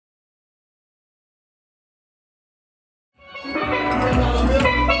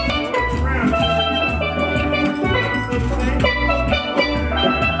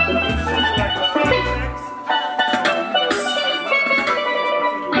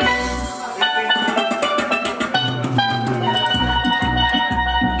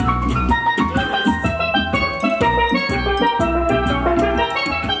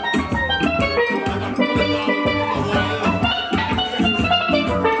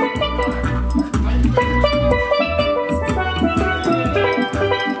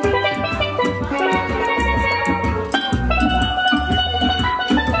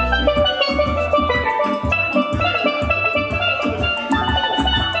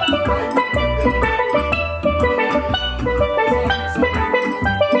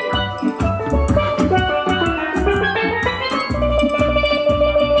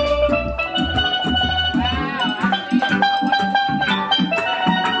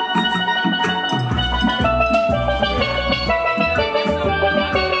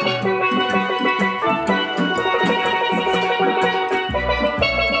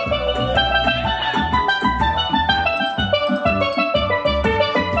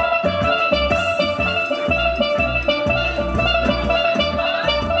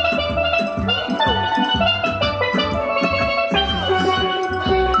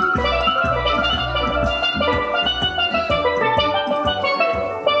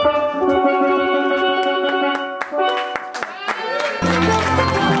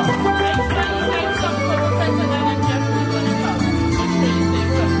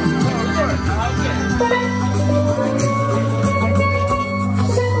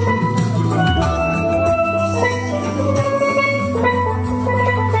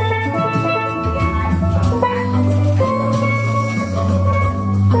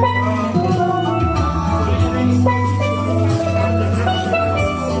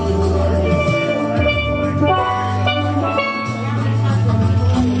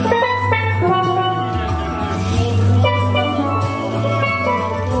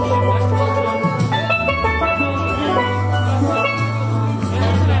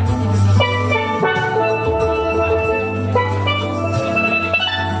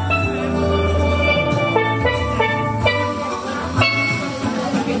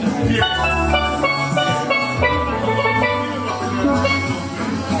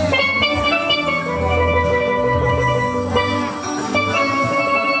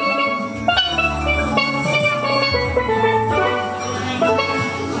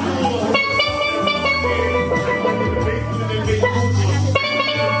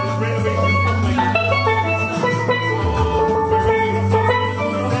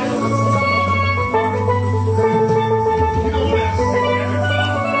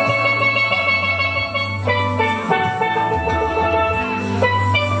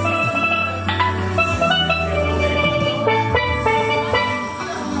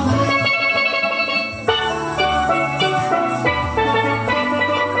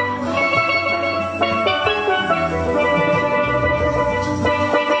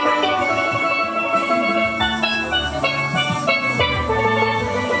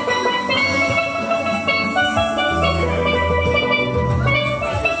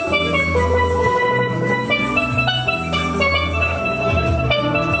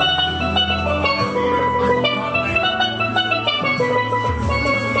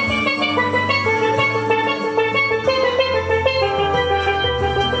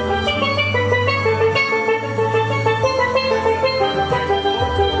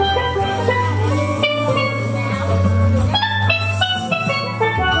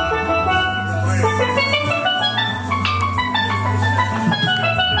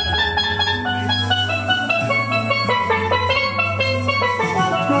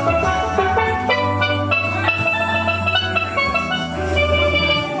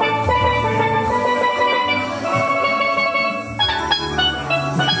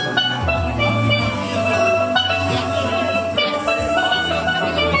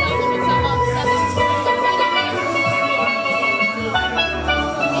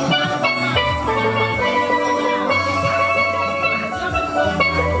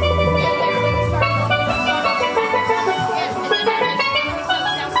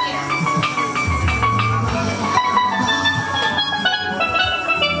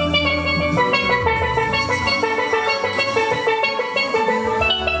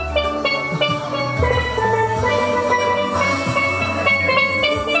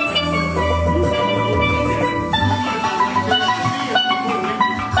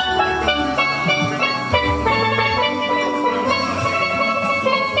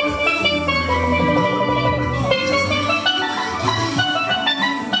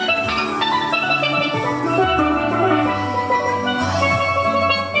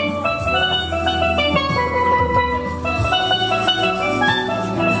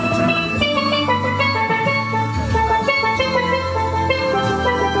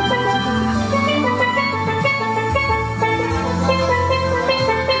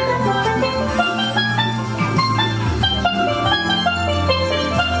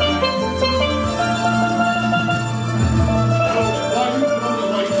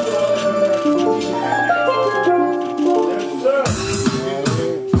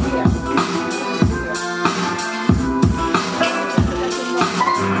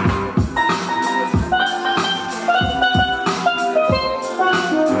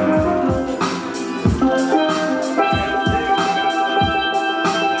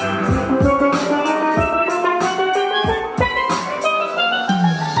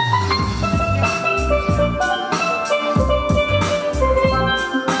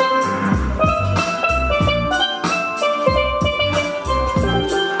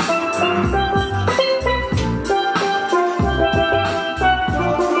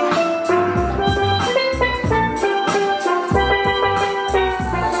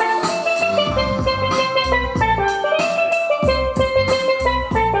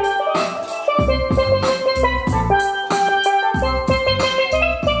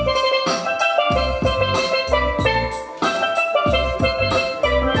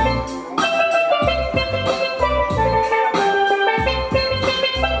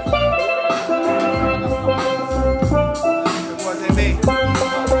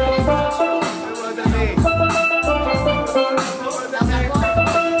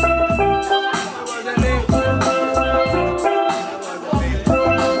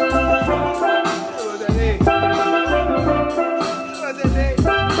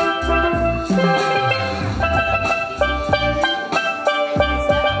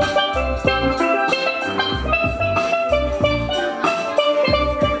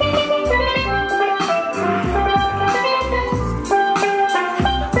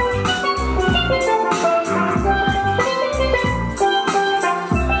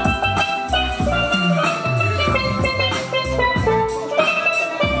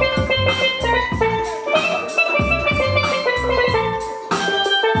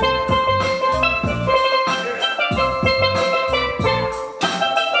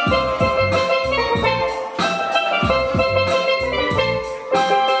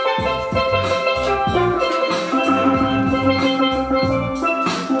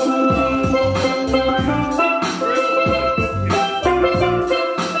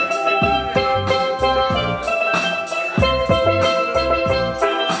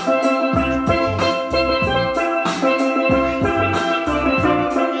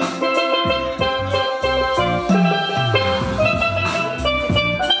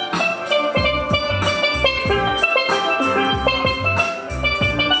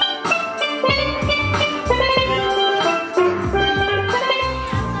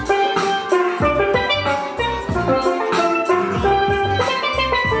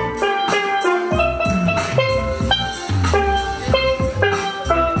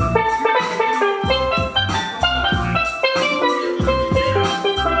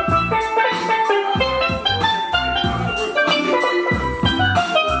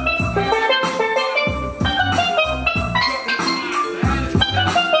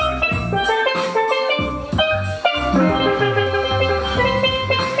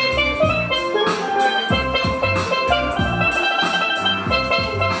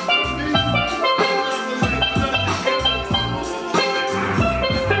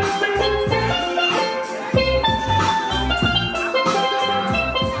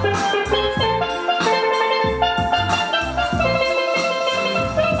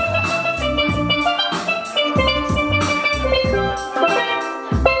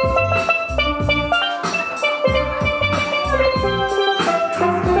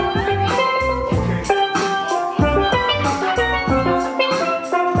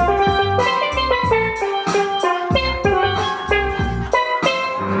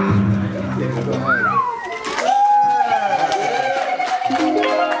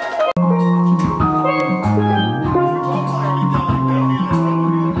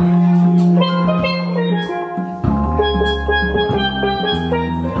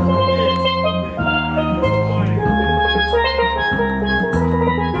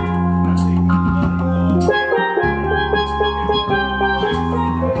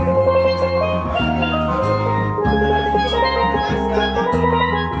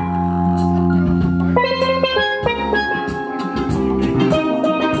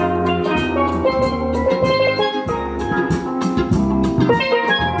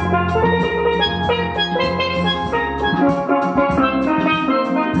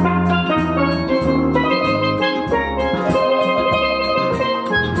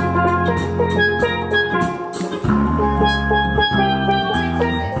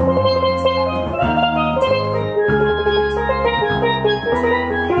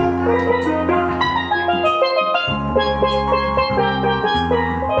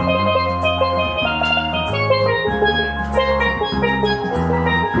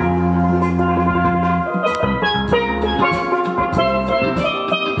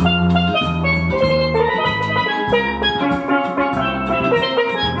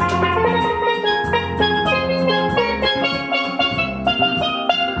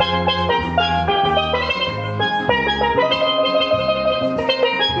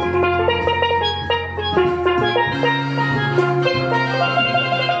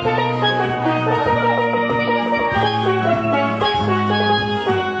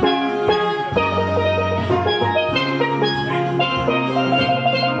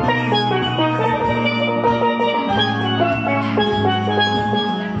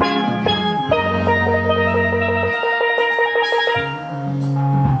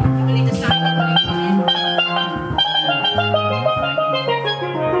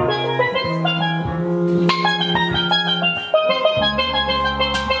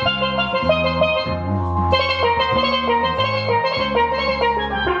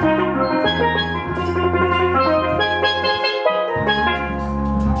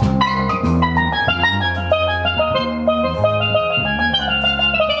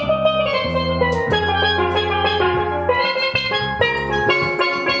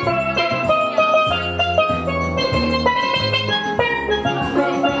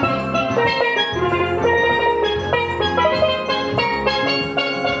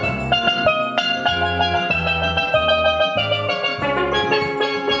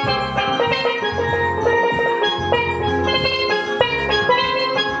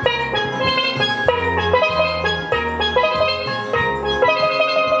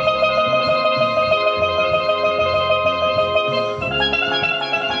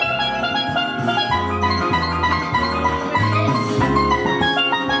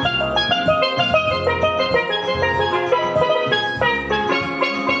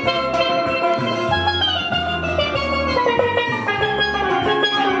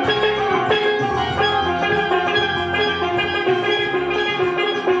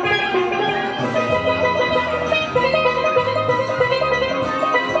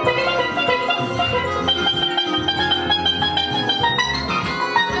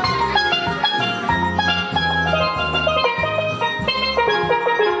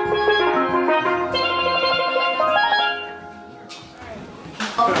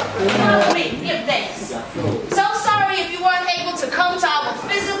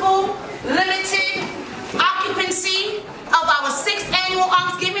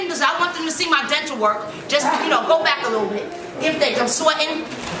work. Just, go back a little bit. Give thanks. I'm sweating.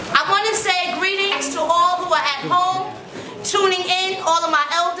 I want to say greetings to all who are at home, tuning in, all of my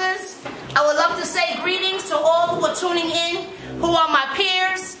elders. I would love to say greetings to all who are tuning in, who are my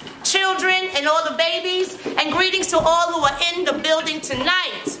peers, children, and all the babies. And greetings to all who are in the building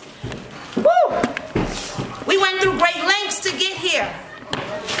tonight. Woo! We went through great lengths to get here.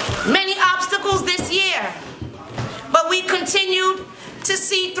 Many obstacles this year. But we continued to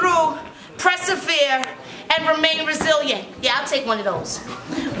see through, persevere, and remain resilient. Yeah, I'll take one of those.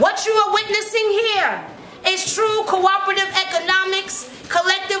 What you are witnessing here is true cooperative economics,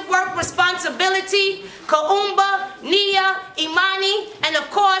 collective work responsibility, Kaumba, Nia, Imani, and of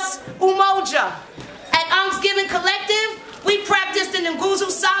course, Umoja. At Ankhsgiving Collective, we practiced in Nguzo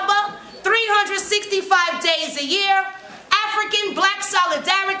Saba 365 days a year, African Black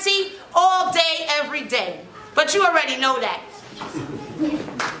solidarity all day, every day. But you already know that.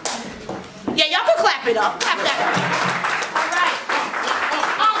 Yeah, y'all can clap it up. Clap that up. All right.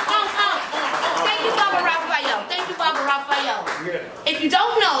 Thank you, Baba Raphael. Thank you, Baba Raphael. If you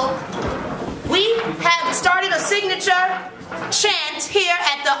don't know, we have started a signature chant here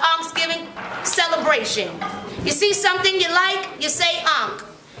at the Ankhsgiving celebration. You see something you like, you say Ankh.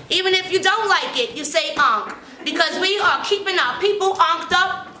 Even if you don't like it, you say Ankh. Because we are keeping our people ankhed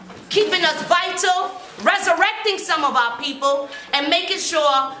up, keeping us vital, resurrecting some of our people, and making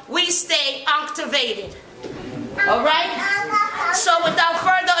sure we stay activated. All right? So without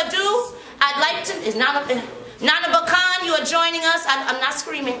further ado, I'd like to, is Nana Bakan, you are joining us. I'm not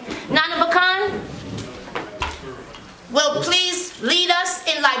screaming. Nana Bakan will please lead us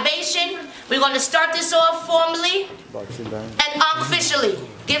in libation. We're going to start this off formally and officially.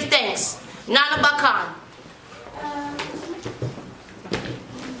 Give thanks. Nana Bakan.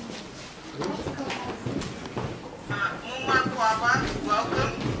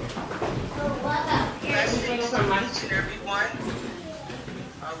 Welcome. Blessings to each and every one.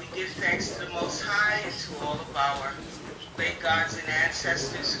 We give thanks to the Most High and to all of our great gods and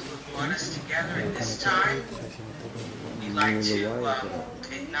ancestors who have brought us together at this time. We'd like to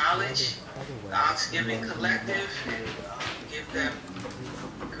acknowledge the Ankhsgiving Collective and give them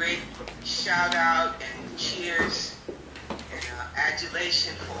a great shout out and cheers and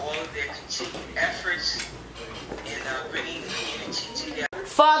adulation for all of their continued efforts in bringing the community together.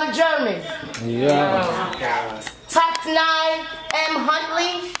 Father German. Yeah. Top 9 M.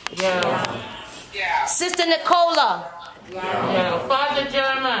 Huntley. Yeah. Sister Nicola. Yeah. Father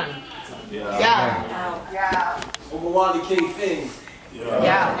German. Yeah. Wally K. Finn.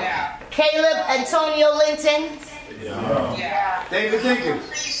 Yeah. Caleb Antonio Linton. Yeah. David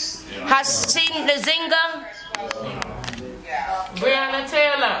Dinkins. Hashim Nzinga. Brianna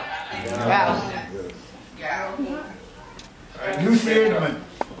Taylor. Lucy Edmond.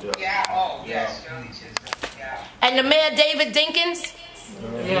 Yeah. Oh, yes. Yeah. And the Mayor David Dinkins.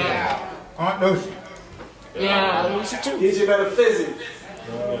 Yeah. Aunt Lucy. Yeah. Easy Metaphysics.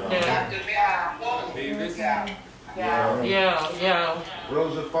 Yeah.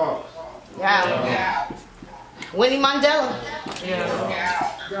 Rosa Parks. Yeah. Winnie Mandela.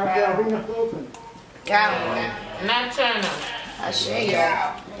 Yeah. Yeah. Nat Turner. I say,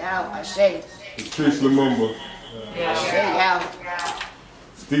 yeah. I say. Patrice Lumumba. Yeah.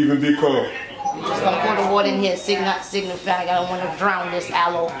 Stephen D. Cole. Just gonna pour the water in here, signifying I don't want to drown this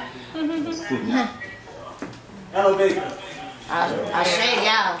aloe. Ella Baker. I say,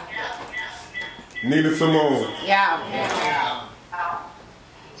 yeah. Nina Simone. Yeah.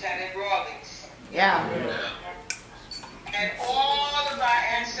 Janet Rawlings. Yeah. And all of our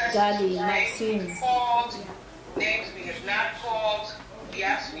ancestors. Daddy, names we Maxine. have called, names we have not called. We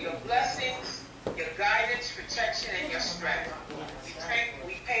ask for your blessings, your guidance, protection, and your strength.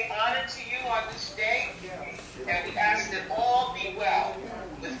 We pay honor to you on this day, and we ask that all be well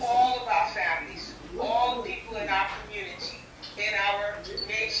with all of our families, all people in our community, in our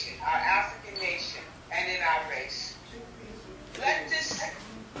nation, our African nation, and in our race. Let this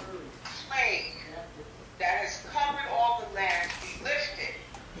plague that has covered all the land be lifted,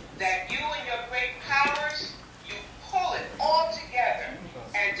 that you and your great powers, you pull it all together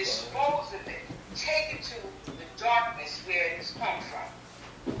and dispose of it. Take it to the darkness where it has come from.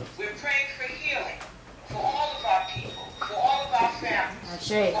 We're praying for healing for all of our people, for all of our families,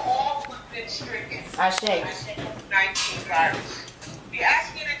 for all who have been stricken with this COVID-19 virus. We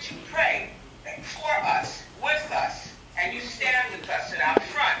ask you that you pray for us, with us, and you stand with us at our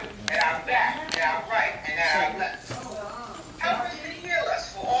front, at our back, at our right, and at our left. Help us to heal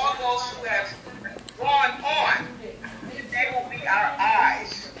us for all those who have gone on. They will be our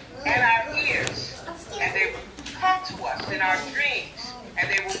eyes and our ears, and they will come to us in our dreams, and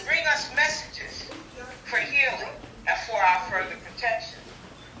they will bring us messages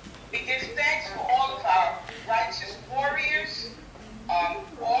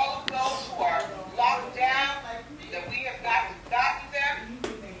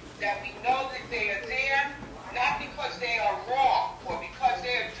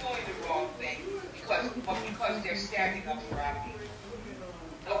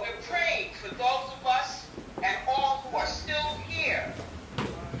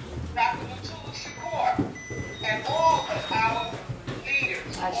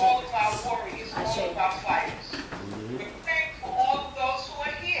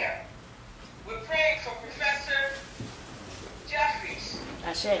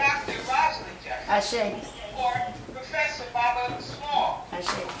Ashe. Pastor Rosalind Jeffries, Ashe. for Professor Baba Small,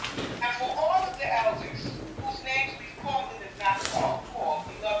 Ashe. and for all of the elders whose names we've called and have not called.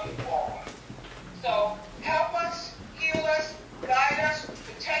 We love you all. So help us, heal us, guide us,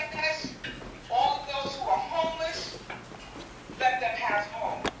 protect us. All of those who are homeless, let them have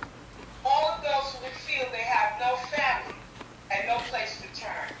home. All of those who would feel they have no family and no place to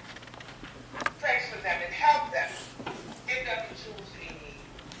turn. Pray for them and help them. Give them the tools they need.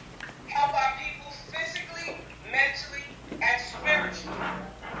 Help our people physically, mentally, and spiritually.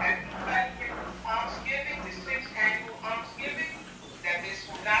 And here Ankhsgiving, the 6th annual Ankhsgiving, that this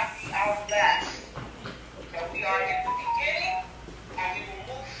will not be our last. That we are in the beginning and we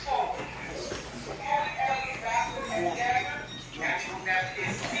will move forward. Every backward endeavor, and we will never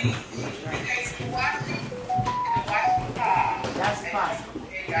defeat. We came to Wasi, and Wasi Pa. That's fine.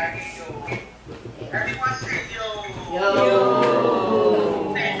 Everyone say yo.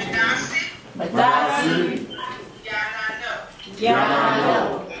 Yo. Say Madasi. Madasi. Yanano.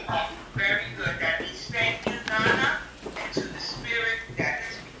 Yanano. Very good. That means thank you, Nana, and to the spirit that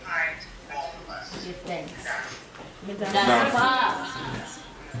is behind all of us. Give thanks. That's fine.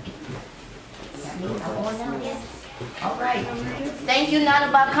 All right. Thank you,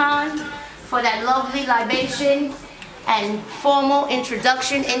 Nana Bakan, for that lovely libation and formal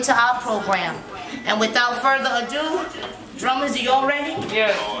introduction into our program. And without further ado, drummers, are you all ready?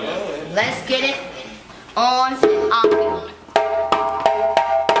 Yeah. Let's get it on and on.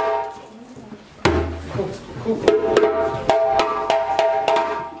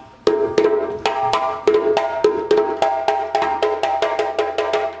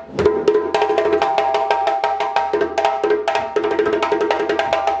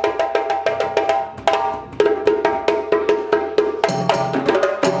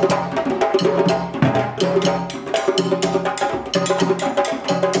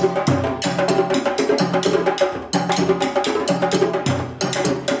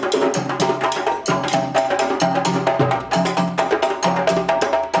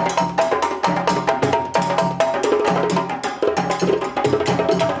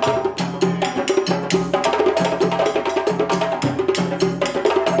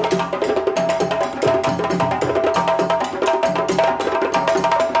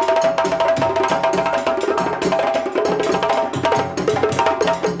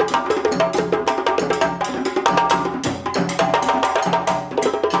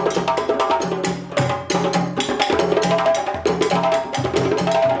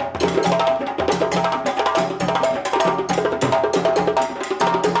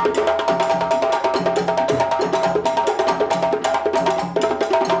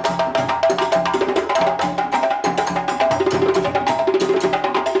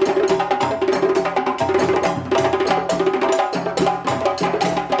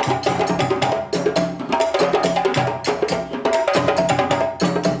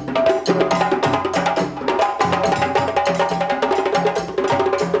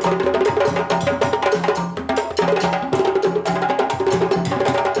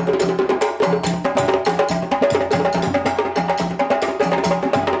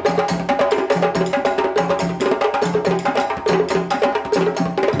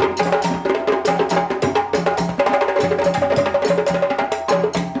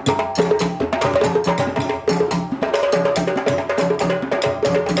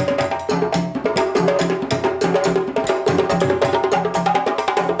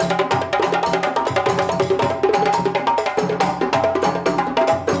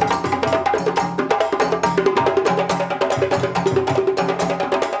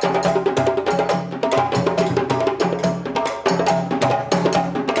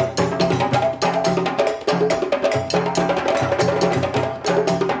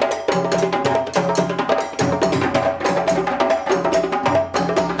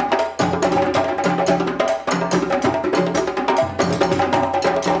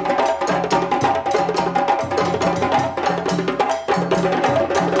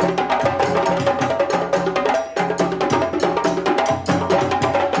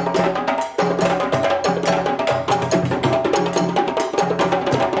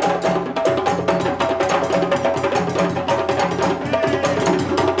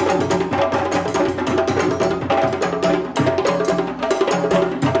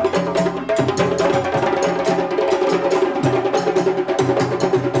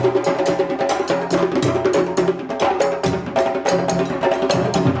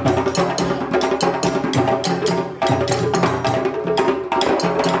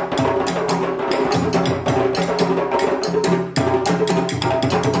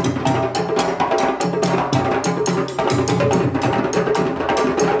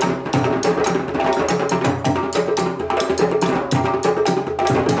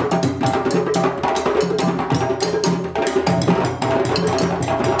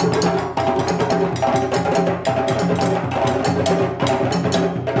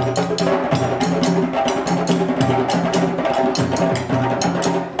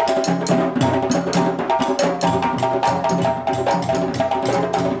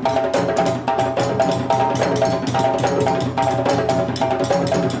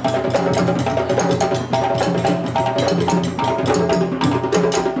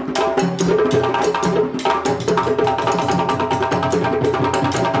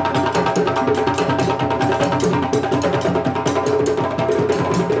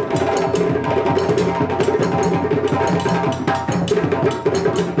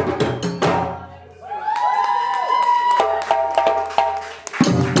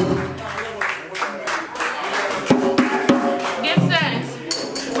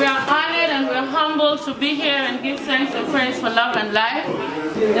 Praise for Love and Life.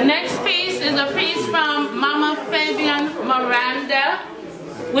 The next piece is a piece from Mama Fabian Miranda,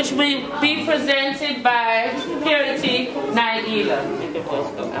 which will be presented by Purity Naila. Make your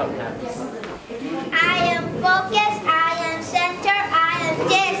voice go out now. I am focused, I am centered, I am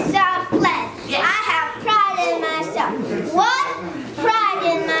disciplined. Yes. I have pride in myself. What? Pride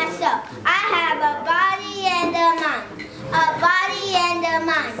in myself. I have a body and a mind. A body and a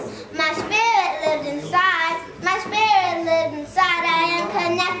mind. My spirit lives inside. My spirit lives inside. I am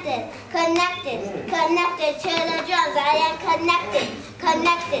connected, connected, connected to the drums. I am connected,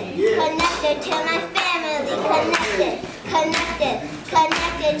 connected, connected to my family. Connected, connected,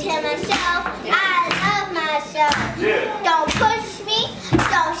 connected to myself. I love myself. Don't push me,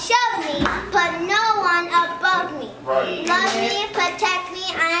 don't shove me, put no one above me. Love me, protect me,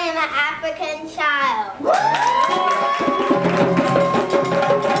 I am an African child.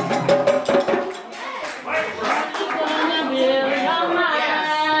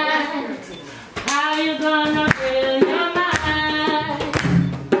 How you gonna build your mind?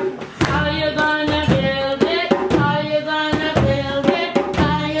 How you gonna build it? How you gonna build it?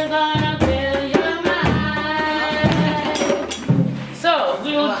 How you gonna build your mind? So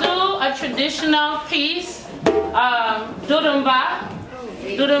we will do a traditional piece, Durumba.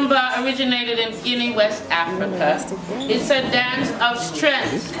 Durumba originated in Guinea, West Africa. It's a dance of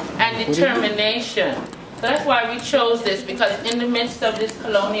strength and determination. So that's why we chose this, because in the midst of this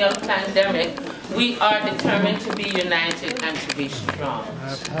colonial pandemic, we are determined to be united and to be strong.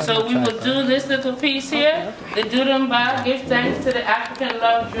 So we will do this little piece here, the Durumba. Give thanks to the African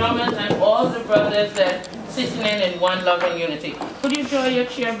love drummers and all the brothers that sitting in one love and unity. Could you draw your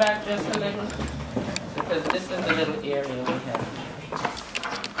chair back just a little? Because this is the little area we have.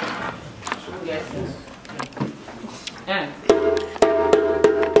 Yes. And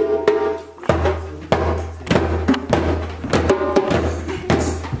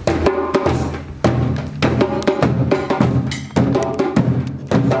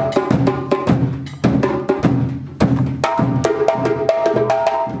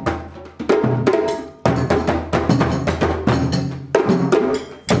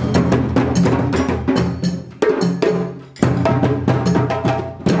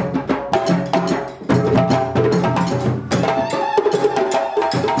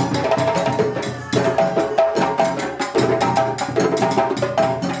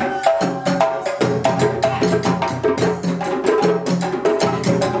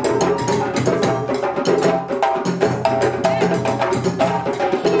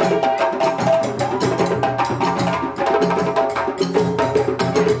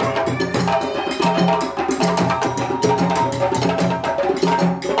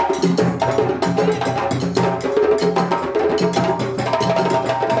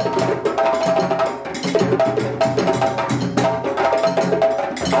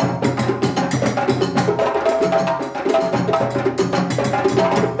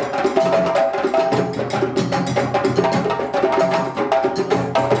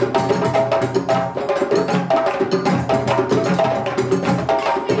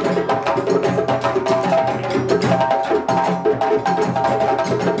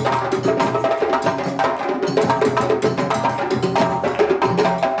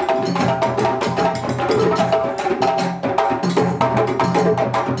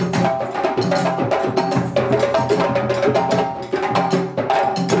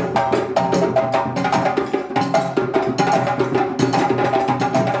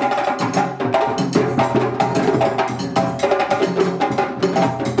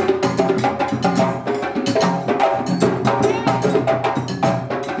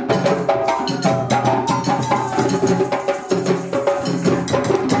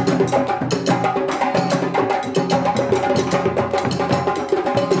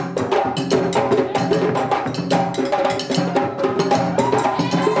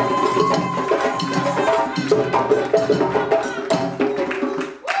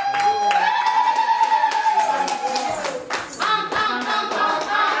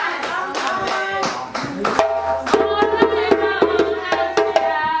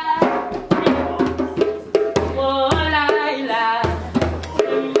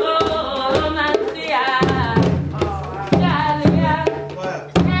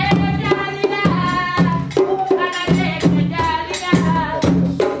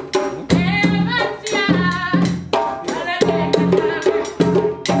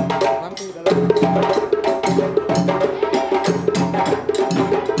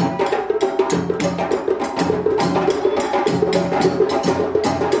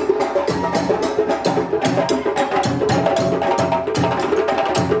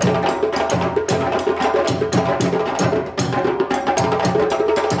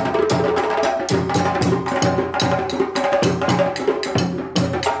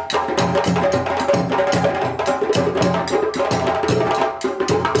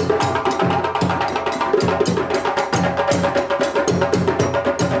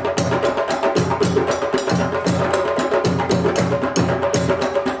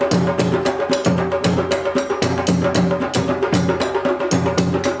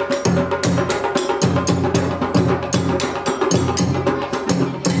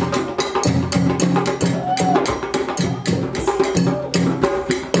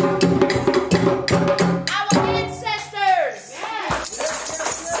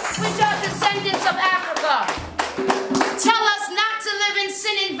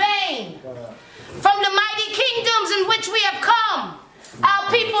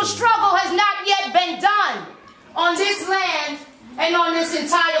people's struggle has not yet been done on this land and on this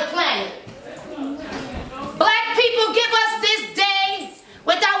entire planet. Black people give us this day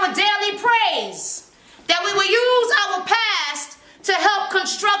with our daily praise, that we will use our past to help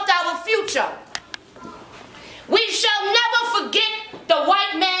construct our future. We shall never forget the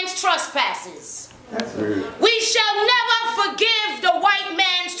white man's trespasses. We shall never forgive the white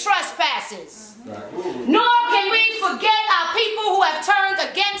man's trespasses. Nor can we forget our people who have turned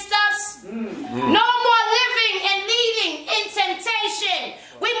against us. No more living and leading in temptation.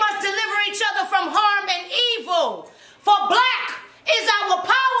 We must deliver each other from harm and evil. For black is our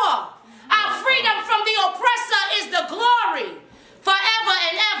power. Our freedom from the oppressor is the glory forever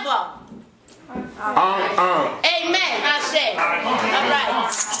and ever. Amen. I say. All right.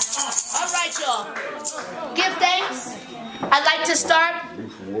 All right, y'all. Give thanks. I'd like to start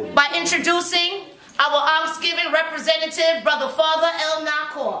by introducing our Ankhsgiving representative, Brother Father El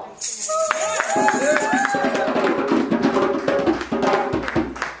Nakor.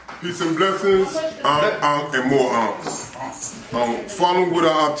 Peace and blessings, and more Ankhs. Following with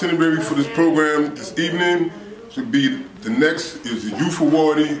our itinerary for this program this evening should be the next is the youth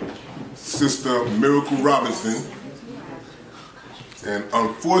awardee, Sister Miracle Robinson. And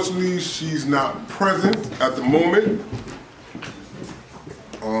unfortunately, she's not present at the moment.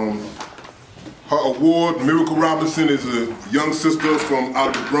 Her award, Miracle Robinson, is a young sister from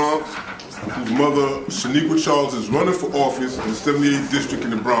out of the Bronx, whose mother, Shaniqua Charles, is running for office in the 78th district in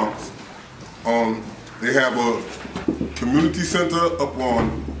the Bronx. They have a community center up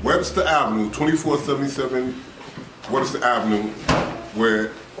on Webster Avenue, 2477 Webster Avenue,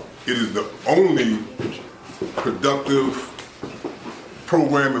 where it is the only productive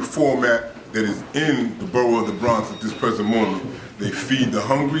program and format that is in the borough of the Bronx at this present moment. They feed the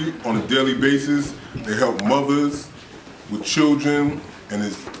hungry on a daily basis. They help mothers with children, and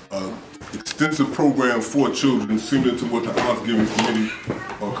it's an extensive program for children, similar to what the Ankhsgiving Committee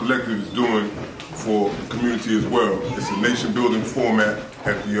or Collective is doing for the community as well. It's a nation-building format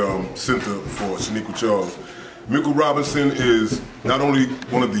at the Center for Shaniqua Charles. Miracle Robinson is not only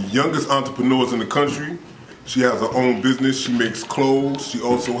one of the youngest entrepreneurs in the country. She has her own business. She makes clothes. She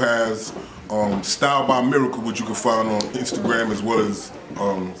also has Style by Miracle, which you can find on Instagram as well as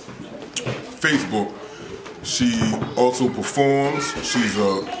Facebook. She also performs. She's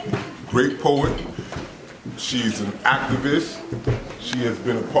a great poet. She's an activist. She has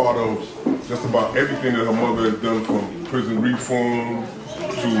been a part of just about everything that her mother has done, from prison reform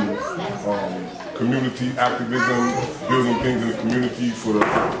to community activism, building things in the community for the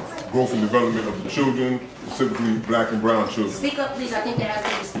growth and development of the children, specifically black and brown children. Speak up, please. I think they have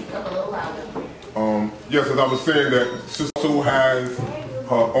to speak up a little louder. Yes, as I was saying, that Sister has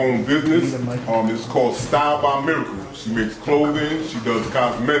her own business. It's called Style by Miracle. She makes clothing. She does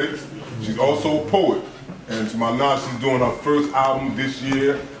cosmetics. She's also a poet. And to my knowledge, she's doing her first album this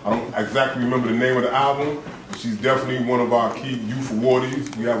year. I don't exactly remember the name of the album, but she's definitely one of our key youth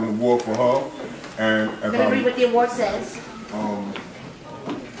awardees. We have an award for her. And as I'm going to read what the award says.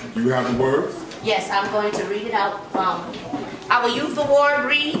 Do you have the words? Yes, I'm going to read it out. Our youth award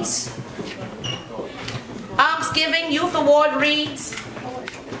reads, Ankhsgiving Youth Award reads,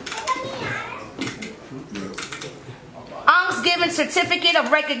 Ankhsgiving Certificate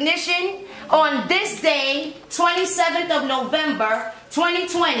of Recognition on this day, 27th of November,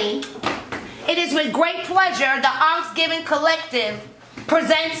 2020. It is with great pleasure the Ankhsgiving Collective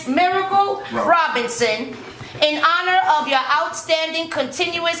presents Miracle Robinson in honor of your outstanding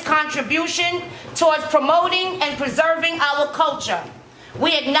continuous contribution towards promoting and preserving our culture.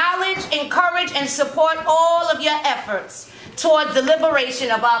 We acknowledge, encourage, and support all of your efforts towards the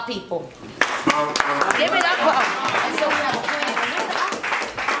liberation of our people. Give it up for them. And so we have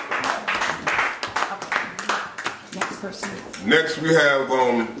a next person. Next we have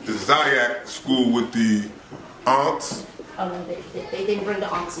the Zayak School with the Ankhs. Oh no, they didn't bring the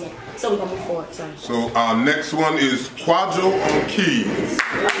Ankhs yet. So we're gonna move forward, sorry. So our next one is Quadro on keys.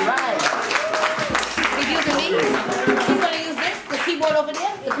 Alright. He's using me? He's gonna use this, the keyboard over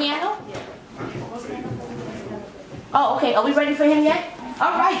there, the piano? Oh, okay. Are we ready for him yet?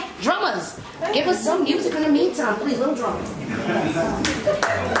 Alright, drummers. Give us some music in the meantime, please, little drummer.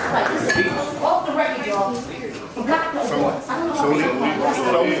 Alright, listen. Off the record, y'all.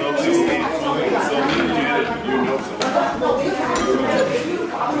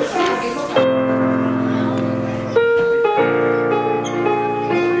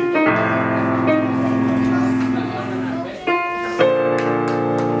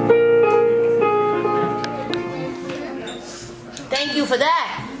 Thank you for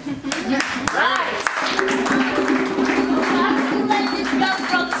that. Right. Let this young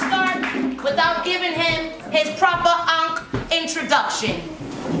without giving him his proper Ankh introduction.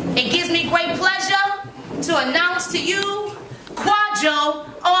 It gives me great pleasure to announce to you Quadro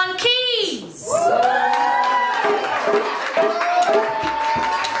on keys.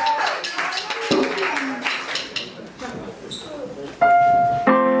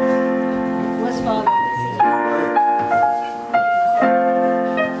 What's father?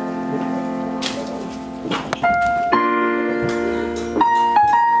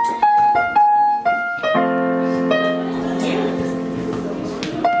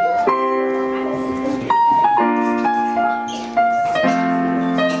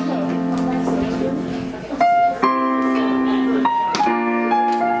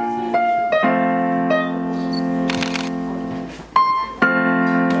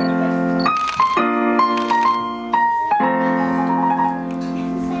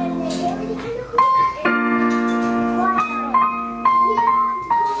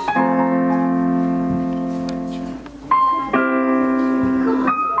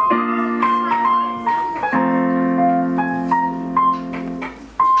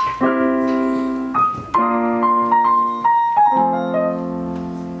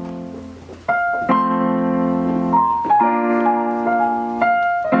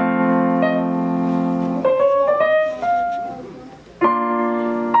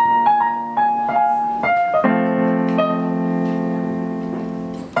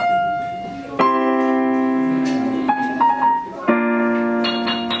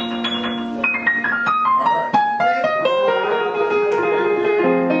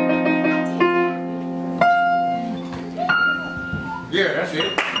 Yeah, that's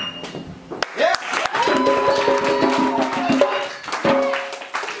it.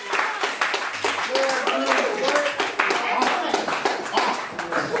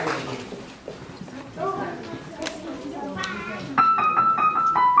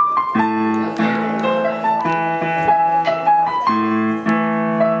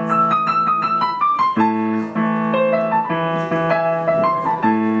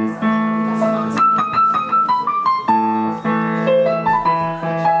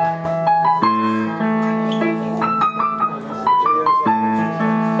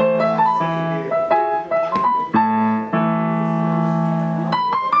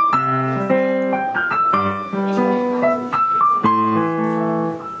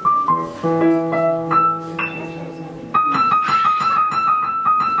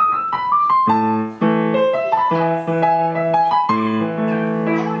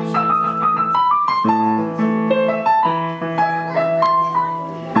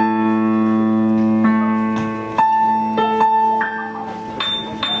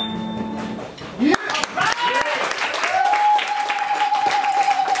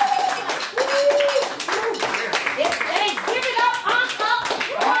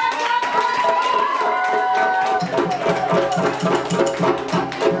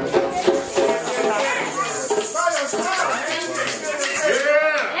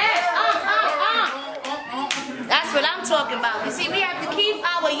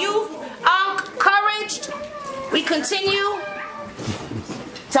 We continue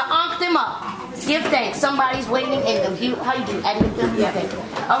to Ankh them up. Give thanks. Somebody's waiting in the view. How you do? Edit them? Yeah. Okay.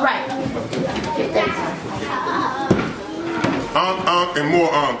 All right. Give thanks. Ankh, and more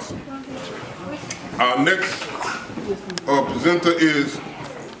Ankhs. Our next presenter is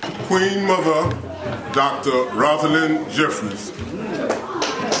Queen Mother, Dr. Rosalind Jeffries.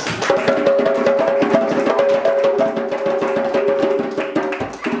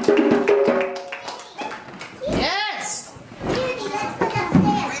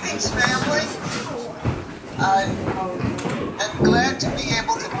 Glad to be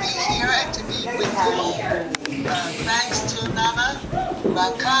able to be here and to be with you. Thanks to Nana,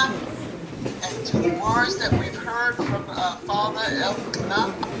 Raka, and to the words that we've heard from Father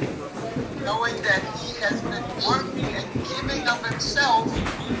Elkanah, knowing that he has been working and giving of himself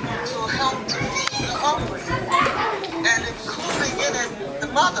to help to feed the hungry, and including in it the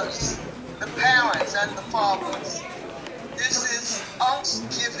mothers, the parents, and the fathers. This is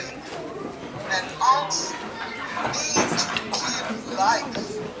Ankhsgiving, and Ankhs need to give life.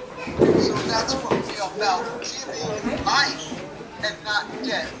 So that's what we're about, giving life and not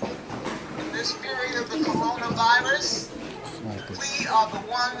death. In this period of the coronavirus, we are the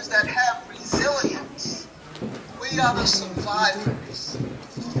ones that have resilience. We are the survivors.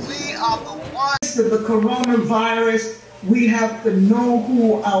 We are the ones. Of the coronavirus, we have to know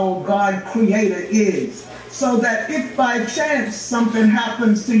who our God Creator is. So that if by chance something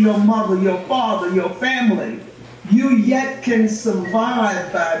happens to your mother, your father, your family, you yet can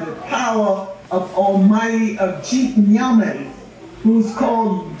survive by the power of Almighty of Jeet Nyame, who's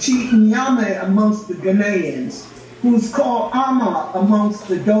called Chinyame amongst the Ghanaians, who's called Ama amongst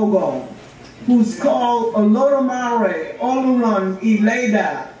the Dogon, who's called Oloromare, Olurun,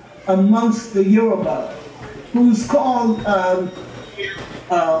 Ileda amongst the Yoruba, who's called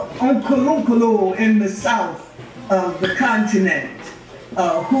Onkulunkulu in the south of the continent,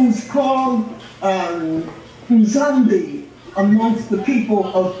 who's called Mzambi amongst the people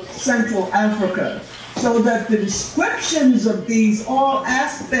of Central Africa. So that the descriptions of these all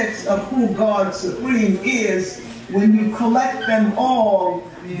aspects of who God Supreme is, when you collect them all,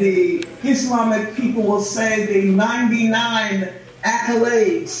 the Islamic people will say the 99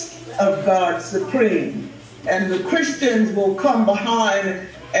 accolades of God Supreme. And the Christians will come behind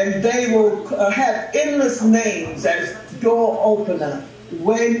and they will have endless names as door opener,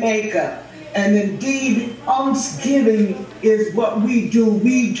 way maker. And indeed, Ankhsgiving is what we do.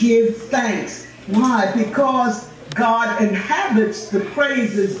 We give thanks. Why? Because God inhabits the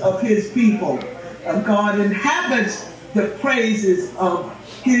praises of his people. God inhabits the praises of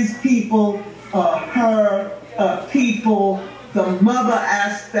his people, her people. The mother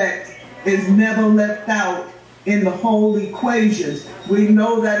aspect is never left out in the whole equations. We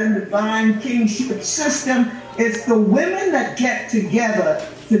know that in the divine kingship system, it's the women that get together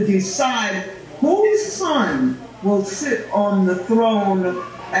to decide whose son will sit on the throne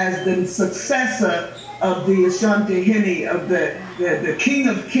as the successor of the Ashanti Hene, of the King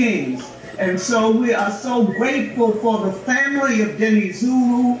of Kings. And so we are so grateful for the family of Deni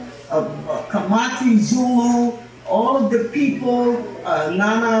Zulu, of Kamati Zulu, all of the people,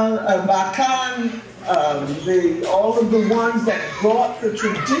 Nana Bakan, all of the ones that brought the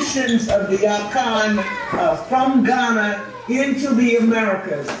traditions of the Akan from Ghana into the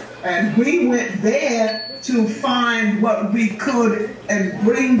Americas. And we went there to find what we could and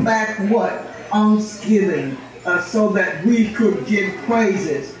bring back what? Ankhsgiving, so that we could give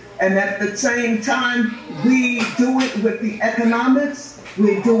praises. And at the same time, we do it with the economics,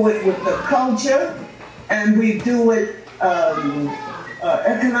 we do it with the culture, and we do it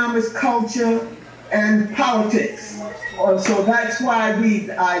economics, culture, and politics. So that's why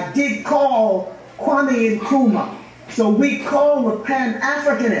I did call Kwame Nkrumah. So we call the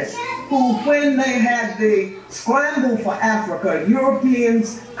Pan-Africanists who, when they had the scramble for Africa,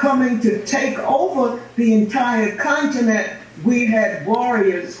 Europeans coming to take over the entire continent, we had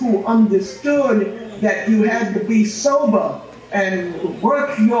warriors who understood that you had to be sober and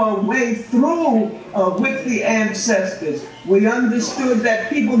work your way through with the ancestors. We understood that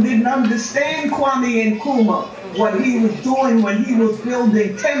people didn't understand Kwame Nkrumah, what he was doing when he was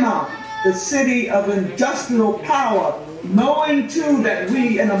building Tema, the city of industrial power, knowing too that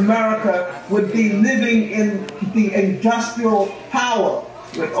we in America would be living in the industrial power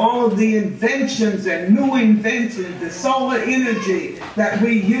with all of the inventions and new inventions, the solar energy that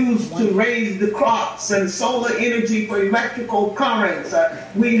we use to raise the crops and solar energy for electrical currents.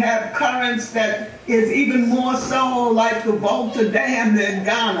 We have currents that is even more so like the Volta Dam in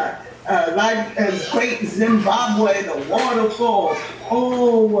Ghana. Like as great Zimbabwe, the waterfalls.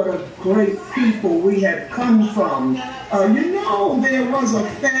 Oh, what a great people we have come from. You know, there was a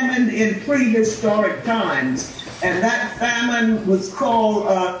famine in prehistoric times, and that famine was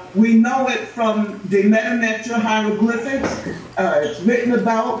called, we know it from the Metanetra hieroglyphics. It's written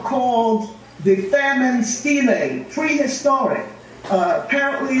about, called the famine stele, prehistoric.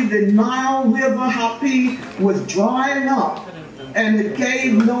 Apparently the Nile River Hapi was drying up, and it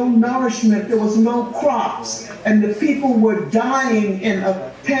gave no nourishment, there was no crops, and the people were dying in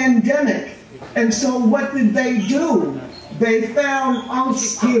a pandemic. And so what did they do? They found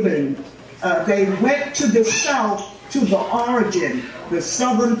Ankhsgiving. They went to the south, to the origin, the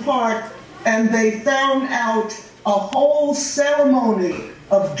southern part, and they found out a whole ceremony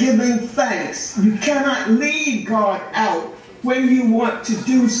of giving thanks. You cannot leave God out when you want to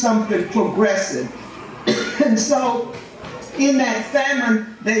do something progressive. And so in that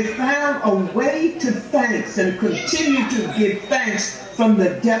famine, they found a way to thanks and continue to give thanks from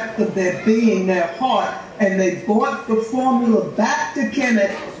the depth of their being, their heart, and they brought the formula back to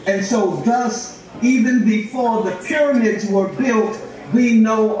Kemet. And so thus, even before the pyramids were built, we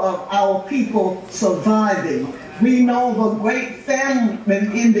know of our people surviving. We know of a great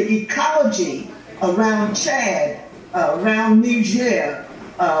famine in the ecology around Chad, around Niger,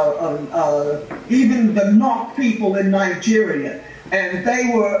 even the Nok people in Nigeria, and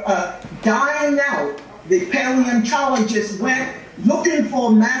they were dying out. The paleontologists went looking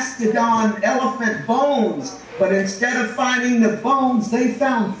for mastodon elephant bones, but instead of finding the bones, they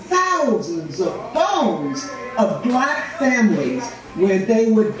found thousands of bones of black families where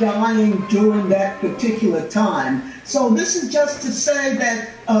they were dying during that particular time. So this is just to say that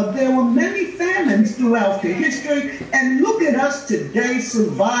there were many famines throughout the history, and look at us today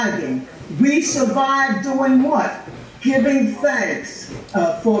surviving. We survived doing what? Giving thanks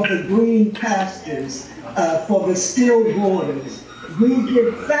for the green pastures, for the still waters. We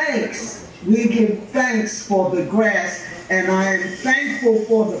give thanks. We give thanks for the grass, and I am thankful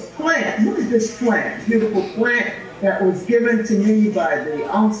for the plant. Look at this plant, beautiful plant that was given to me by the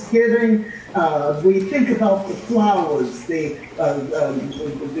Ankhsgiving. We think about the flowers, the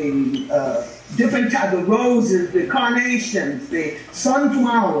different types of roses, the carnations, the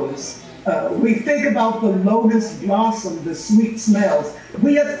sunflowers. We think about the lotus blossom, the sweet smells.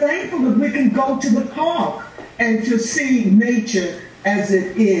 We are thankful that we can go to the park and to see nature as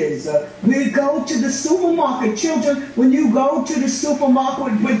it is. We go to the supermarket. Children, when you go to the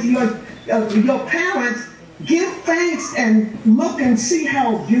supermarket with your parents, give thanks and look and see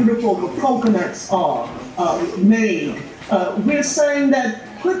how beautiful the coconuts are made. We're saying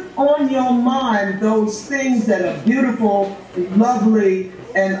that put on your mind those things that are beautiful, lovely,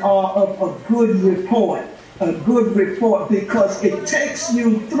 and are of a good report. A good report, because it takes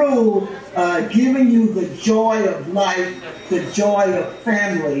you through giving you the joy of life, the joy of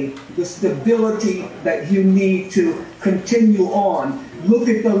family, the stability that you need to continue on. Look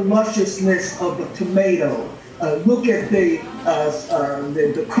at the lusciousness of the tomato. Look at the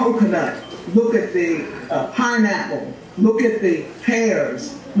coconut. Look at the pineapple. Look at the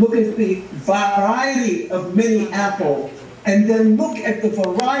pears. Look at the variety of many apples. And then look at the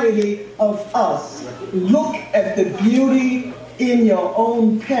variety of us. Look at the beauty in your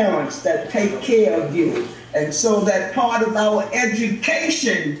own parents that take care of you. And so that part of our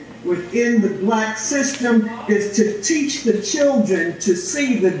education within the black system is to teach the children to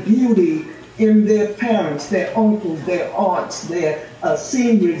see the beauty in their parents, their uncles, their aunts, their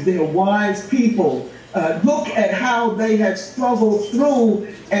seniors, their wise people. Look at how they have struggled through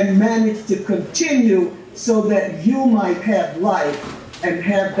and managed to continue so that you might have life and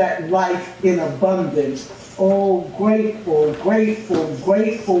have that life in abundance. Oh, grateful, grateful,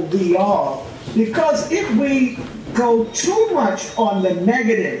 grateful we are. Because if we go too much on the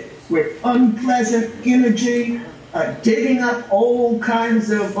negative with unpleasant energy, digging up all kinds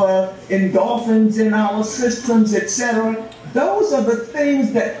of endorphins in our systems, etc., those are the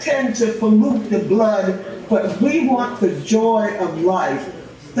things that tend to pollute the blood, but we want the joy of life.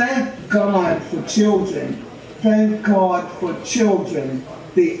 Thank God for children. Thank God for children,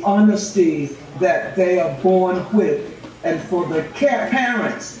 the honesty that they are born with, and for the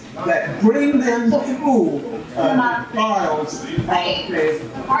parents that bring them through the trials of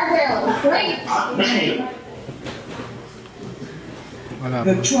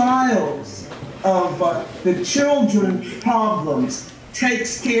the trials of the children's problems,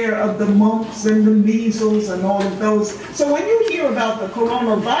 takes care of the mumps and the measles and all of those. So when you hear about the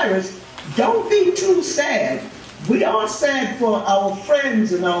coronavirus, don't be too sad. We are sad for our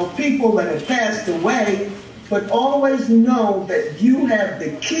friends and our people that have passed away, but always know that you have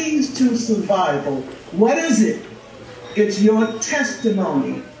the keys to survival. What is it? It's your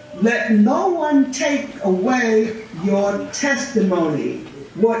testimony. Let no one take away your testimony,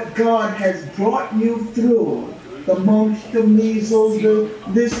 what God has brought you through. The mumps, the measles, the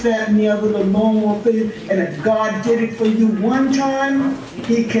this, that, and the other, the normal thing. And if God did it for you one time,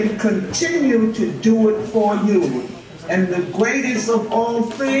 He can continue to do it for you. And the greatest of all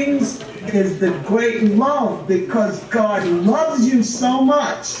things is the great love, because God loves you so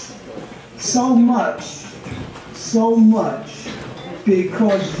much, so much, so much,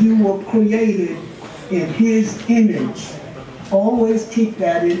 because you were created in His image. Always keep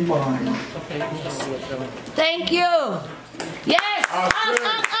that in mind. Thank you. Yes.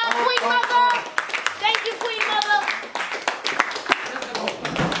 Queen Mother. Thank you, Queen Mother.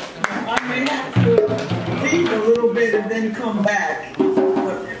 I may have to leave a little bit and then come back.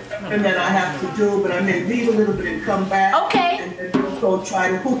 And then I have to do, but I may leave a little bit and come back. Okay. And then also try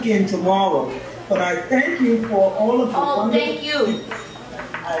to hook in tomorrow. But I thank you for all of the wonderful. Thank you.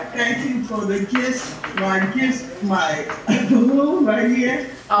 I thank you for the gifts, my balloon right here.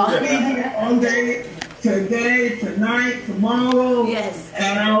 I'll be here all day, today, tonight, tomorrow. Yes.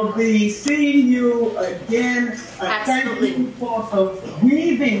 And I'll be seeing you again. Thank you for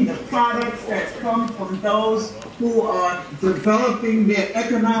weaving the products that come from those who are developing their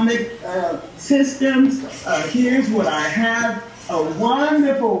economic systems. Here's what I have. A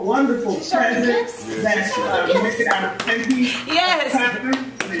wonderful, wonderful present that's made out of turkey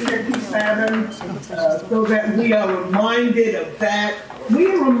patterns, so that we are reminded of that. We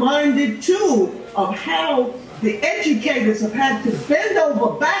are reminded, too, of how the educators have had to bend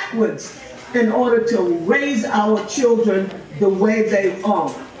over backwards in order to raise our children the way they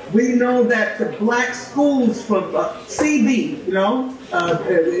are. We know that the black schools from CB, you know,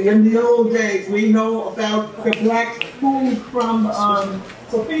 in the old days, we know about the black schools from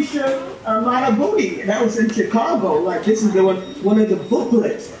Sophia Matabuti. That was in Chicago. Like, this is one of the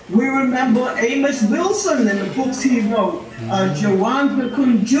booklets. We remember Amos Wilson and the books he wrote. Jawan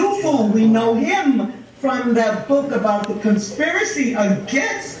Kunjufu, we know him from that book about the conspiracy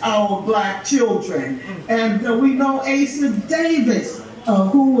against our black children. And we know Asa Davis,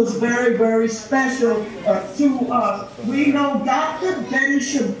 who was very, very special to us. We know Dr. Betty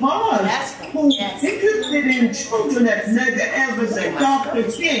Shabazz, who interested in children at Medgar Evers and Dr.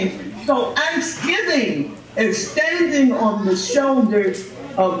 King. So Ankhsgiving is standing on the shoulders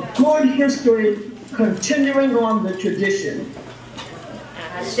of good history, continuing on the tradition.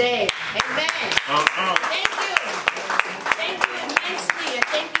 Amen. Thank you. Thank you immensely. And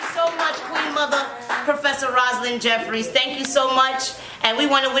thank you so much, Queen Mother, Professor Rosalind Jeffries. Thank you so much. And we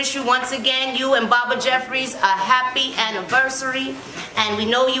want to wish you once again, you and Baba Jeffries, a happy anniversary. And we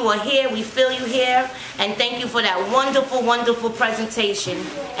know you are here. We feel you here. And thank you for that wonderful, wonderful presentation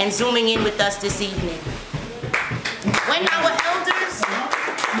and zooming in with us this evening. When our elders...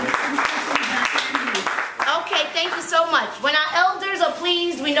 Okay, thank you so much. When our elders are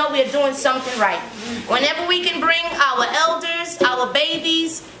pleased, we know we're doing something right. Whenever we can bring our elders, our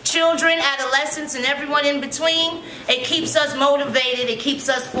babies, children, adolescents, and everyone in between, it keeps us motivated, it keeps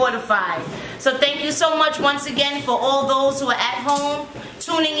us fortified. So thank you so much once again for all those who are at home,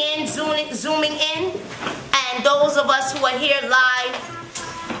 tuning in, zooming in, and those of us who are here live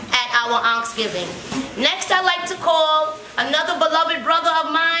at our Ankhsgiving. Next, I'd like to call another beloved brother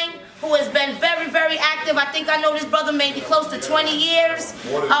of mine who has been very, very active. I think I know this brother maybe close to 20 years,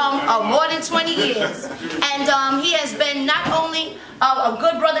 more than 20 years. And he has been not only a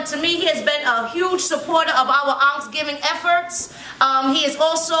good brother to me, he has been a huge supporter of our Ankhsgiving efforts. He is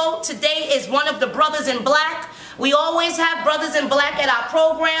also, today is one of the brothers in black. We always have brothers in black at our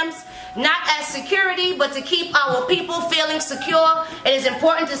programs, not as security, but to keep our people feeling secure. It is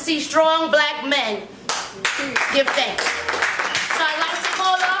important to see strong black men give thanks. So I'd like to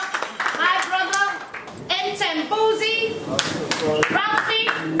call up my brother, Mtembuzi Rafi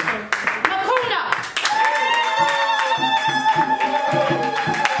Makuna.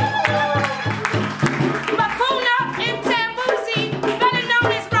 Makuna Mtembuzi, better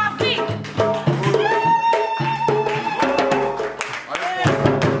known as Rafi.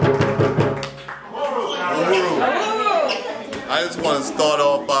 I just want to start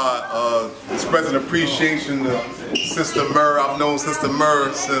off by expressing appreciation to Sister Murr. I've known Sister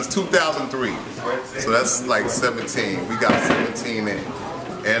Murr since 2003, so that's like 17. We got 17 in,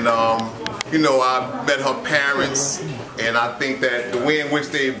 and you know, I met her parents, and I think that the way in which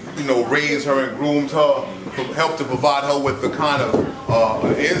they, you know, raised her and groomed her helped to provide her with the kind of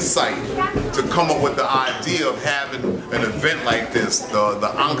insight to come up with the idea of having an event like this,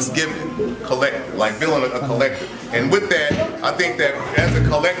 the Ankhsgiving collective, like building a collective. And with that, I think that as a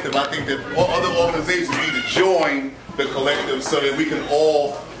collective, I think that all other organizations need to join the collective so that we can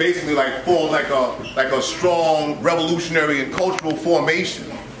all basically like form like a strong revolutionary and cultural formation.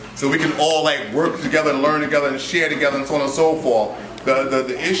 So we can all like work together and learn together and share together and so on and so forth.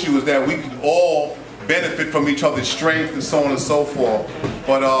 The issue is that we can all benefit from each other's strength and so on and so forth.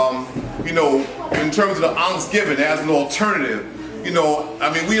 But you know, in terms of the Ankhsgiving as an alternative, you know,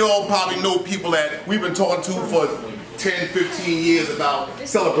 I mean, we all probably know people that we've been talking to for 10, 15 years about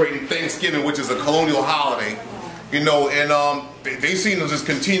celebrating Thanksgiving, which is a colonial holiday, you know, and they seem to just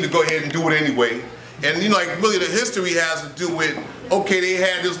continue to go ahead and do it anyway. And you know, like really the history has to do with, okay, they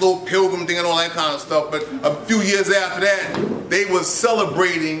had this little pilgrim thing and all that kind of stuff, but a few years after that, they were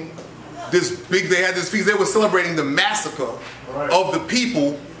celebrating this big, they had this feast, they were celebrating the massacre of the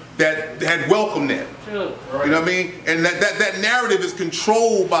people that had welcomed them. You know what I mean? And that narrative is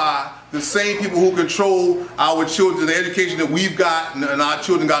controlled by the same people who control our children, the education that we've got and our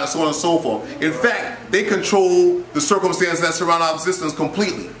children got and so on and so forth. In fact, they control the circumstances that surround our existence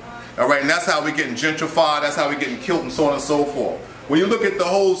completely. All right, and that's how we're getting gentrified, that's how we're getting killed and so on and so forth. When you look at the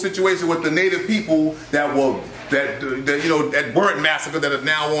whole situation with the native people that were, you know, that weren't massacred, that are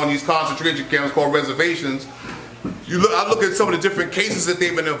now on these concentration camps called reservations, I look at some of the different cases that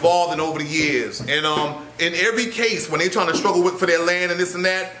they've been involved in over the years, and in every case, when they're trying to struggle for their land and this and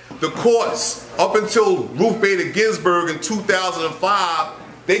that, the courts, up until Ruth Bader Ginsburg in 2005,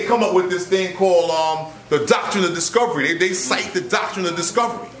 they come up with this thing called the doctrine of discovery. They cite the doctrine of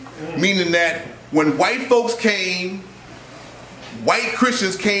discovery, meaning that when white folks came, white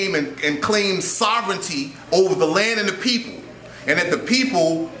Christians came and claimed sovereignty over the land and the people, and that the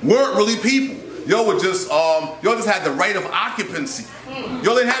people weren't really people. Y'all were just, y'all just had the right of occupancy.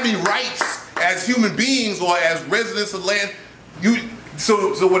 Y'all didn't have any rights as human beings or as residents of the land.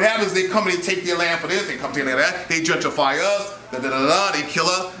 So what happens, they come and they take their land for this, they come take their land, they gentrify us, they kill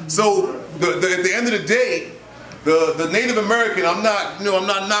us. So at the end of the day, the Native American, I'm not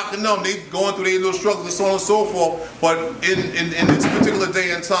knocking them, they going through their little struggles and so on and so forth, but in this particular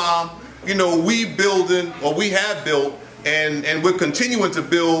day and time, you know, we have built and we're continuing to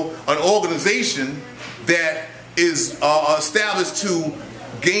build an organization that is established to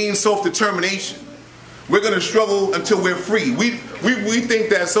gain self-determination. We're going to struggle until we're free. We think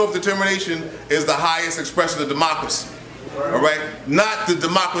that self-determination is the highest expression of democracy. All right? Not the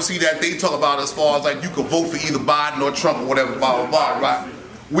democracy that they talk about as far as like you could vote for either Biden or Trump or whatever, blah, blah, blah, right?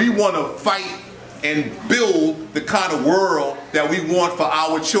 We want to fight and build the kind of world that we want for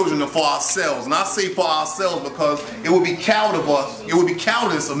our children and for ourselves. And I say for ourselves because it would be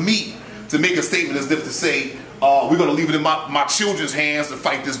cowardice of me to make a statement as if to say, we're going to leave it in my children's hands to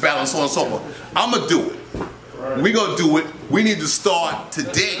fight this battle and so on and so forth. I'm going to do it. We're going to do it. We need to start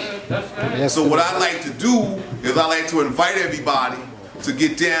today. So what I like to do is I like to invite everybody to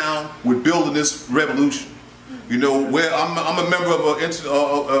get down with building this revolution. You know, where I'm a member of an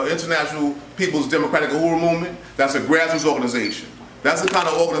International People's Democratic Uhuru Movement. That's a grassroots organization. That's the kind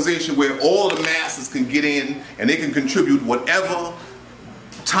of organization where all the masses can get in and they can contribute whatever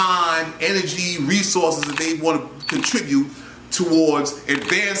time, energy, resources that they want to contribute towards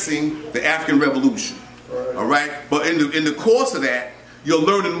advancing the African Revolution. All right? But in the course of that, you're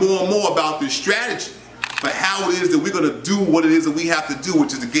learning more and more about this strategy for how it is that we're going to do what it is that we have to do,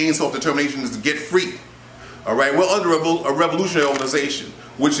 which is to gain self-determination, is to get free. All right? We're under a revolutionary organization,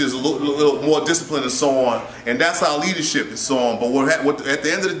 which is a little more disciplined and so on, and that's our leadership and so on. But at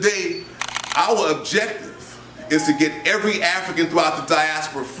the end of the day, our objective is to get every African throughout the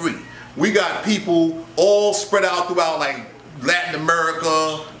diaspora free. We got people all spread out throughout like Latin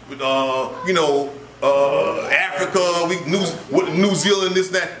America, you know, Africa, New Zealand, this,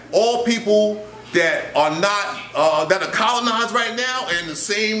 that. All people that are not, that are colonized right now and in the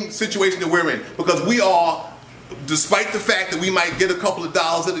same situation that we're in. Because we are, despite the fact that we might get a couple of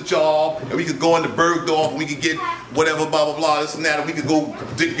dollars at a job, and we could go into Bergdorf, and we could get whatever, blah, blah, blah, this and that, and we could go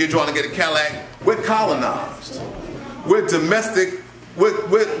get drawn and get a Cadillac. We're colonized. We're domestic,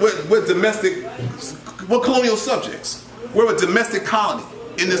 we're domestic, we're colonial subjects. We're a domestic colony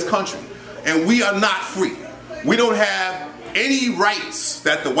in this country, and we are not free. We don't have any rights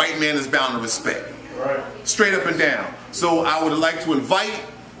that the white man is bound to respect. Right. Straight up and down. So I would like to invite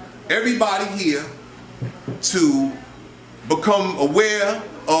everybody here to become aware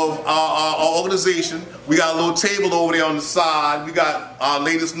of our organization. We got a little table over there on the side. We got our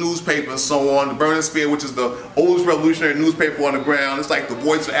latest newspaper and so on, the Burning Spear, which is the oldest revolutionary newspaper on the ground. It's like the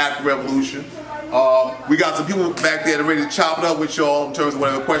voice of the African Revolution. We got some people back there that are ready to chop it up with y'all in terms of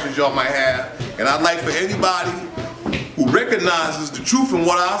whatever questions y'all might have. And I'd like for anybody who recognizes the truth in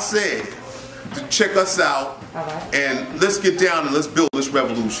what I said to check us out. And let's get down and let's build this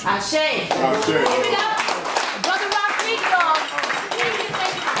revolution. Ashe. Ashe. Give it up. Brother Rodrigo. Thank you,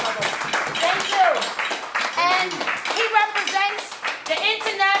 brother. Thank you. And he represents the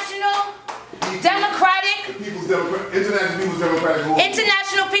International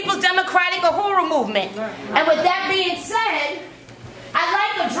People's Democratic Uhuru Movement. And with that being said, I'd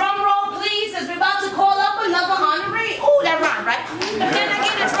like a drum roll, please, as we're about to call up another honoree. Ooh, that rhymed, right? Can I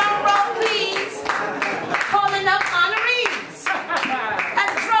get a drum roll, please? Calling up honorees. A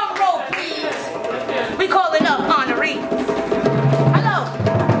drum roll, please. We calling up honorees. Hello.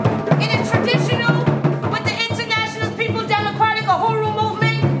 It is traditional with the International People's Democratic Uhuru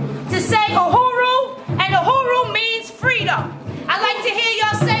Movement to say Uhuru, and Uhuru means freedom. I'd like to hear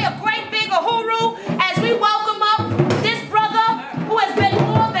y'all say a great big Uhuru as we welcome up this brother who has been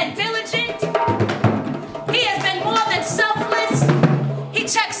more than diligent. He has been more than selfless. He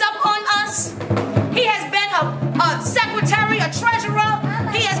checks up on us. He has been a secretary, a treasurer.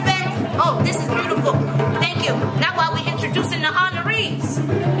 He has been, oh, this is beautiful. Thank you. Now while we're introducing the honorees,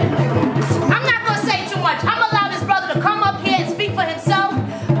 I'm not going to say too much. I'm going to allow this brother to come up here and speak for himself.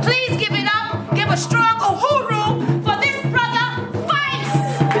 Please give it up. Give a strong Uhuru for this brother, Vice.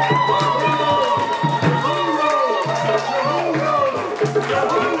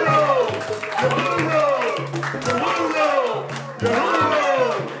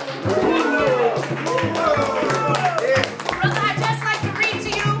 Brother, I'd just like to read to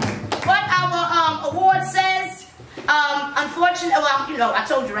you what our award says. Unfortunately, well, you know, I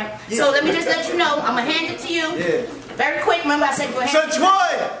told you, right? Yeah. So let me just let you know. I'm going to hand it to you. Yeah. Very quick. Remember I said go ahead. Touch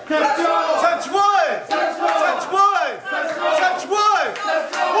wood! Touch wood! Touch wood! Touch wood! wood. Touch wood.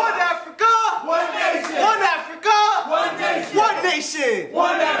 One Africa. One nation. One Africa. One nation. One nation.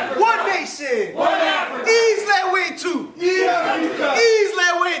 One Africa. One nation. One Africa. Ease that way too. E Africa. Ease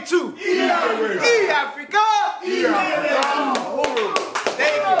that way too. E Africa. E Africa. E Africa.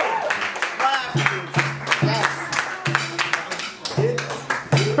 Thank you.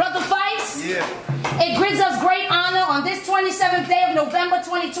 Brother Feist? Yeah. It gives us great honor on this 27th day of November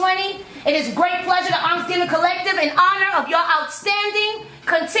 2020. It is a great pleasure to Ankhsgiving Collective in honor of your outstanding,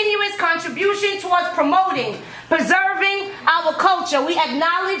 continuous contribution towards promoting, preserving our culture. We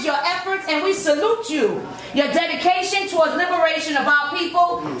acknowledge your efforts and we salute you. Your dedication towards liberation of our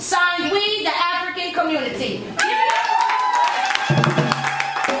people. Signed, we, the African community.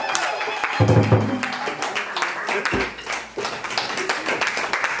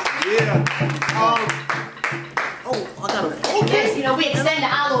 Yeah. I got it. Yes, you know, we extend the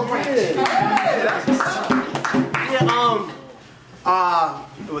olive branch.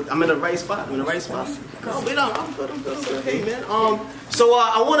 I'm in the right spot. I'm in the right spot. I'm good. Hey, man. So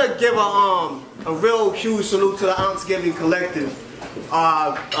I want to give a real huge salute to the Ankhsgiving Collective.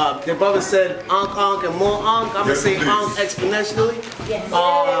 The brother said Ankh, and more Ankh. I'm going to say Ankh exponentially.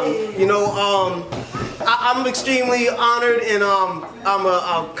 Yes. You know, I'm extremely honored, and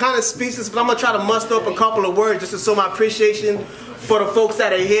I'm kind of speechless, but I'm going to try to muster up a couple of words just to show my appreciation for the folks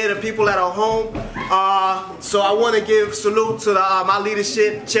that are here, the people that are home. So I want to give salute to my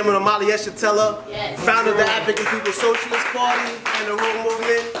leadership, Chairman Omali Eshatella, founder of the African People's Socialist Party and the Rural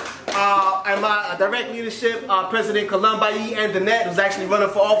Movement, and my direct leadership, President Columbai and Danette, who's actually running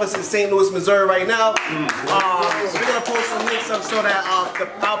for office in St. Louis, Missouri right now. So we're going to post some links up so that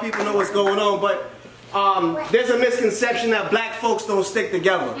our people know what's going on. But there's a misconception that black folks don't stick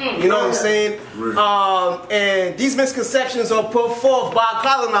together. You know what I'm saying? And these misconceptions are put forth by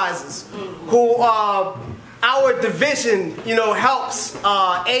colonizers who our division, you know, helps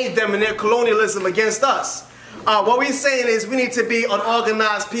aid them in their colonialism against us. What we're saying is we need to be an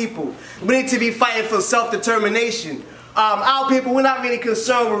organized people. We need to be fighting for self-determination. Our people, we're not really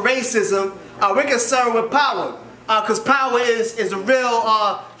concerned with racism. We're concerned with power. Because power is a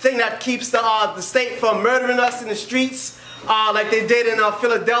real thing that keeps the state from murdering us in the streets, like they did in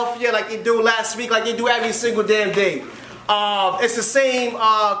Philadelphia, like they do last week, like they do every single damn day. It's the same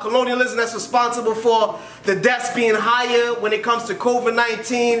colonialism that's responsible for the deaths being higher when it comes to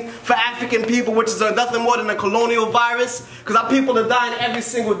COVID-19 for African people, which is nothing more than a colonial virus, because our people are dying every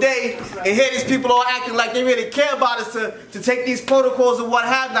single day, and here these people are acting like they really care about us to take these protocols and what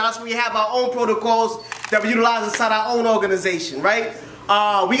have not. That's why we have our own protocols that we utilize inside our own organization, right?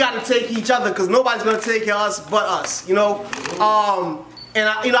 We got to take each other, because nobody's going to take care of us but us, you know? And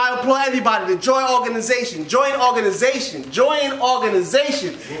I implore everybody to join organization. Join organization. Join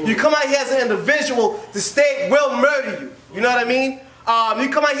organization. You come out here as an individual, the state will murder you. You know what I mean? You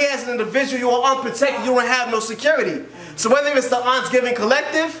come out here as an individual, you are unprotected, you don't have no security. So whether it's the Ankhsgiving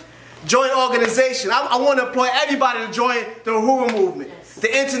Collective, join organization. I want to employ everybody to join the Uhuru movement. The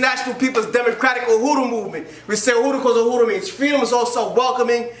International People's Democratic Uhuru movement. We say Uhuru because Uhuru means freedom is also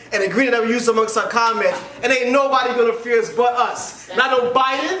welcoming and agreement that we use amongst our comrades. And ain't nobody gonna fear us but us. Not no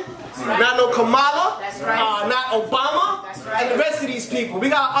Biden, not no Kamala, not Obama, and the rest of these people. We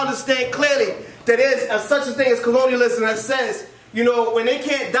gotta understand clearly that there's such a thing as colonialism that says, you know, when they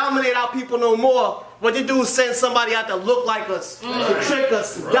can't dominate our people no more, what they do is send somebody out that look like us, to trick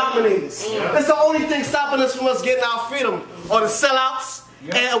us, to dominate us. That's the only thing stopping us from us getting our freedom, or the sellouts,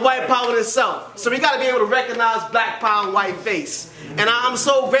 and white power itself. So we got to be able to recognize black power and white face. And I'm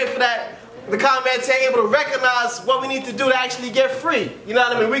so grateful that the comrades are able to recognize what we need to do to actually get free. You know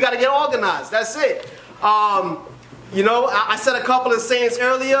what I mean? We got to get organized. That's it. You know, I said a couple of sayings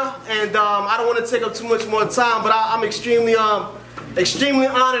earlier, and I don't want to take up too much more time, but I'm extremely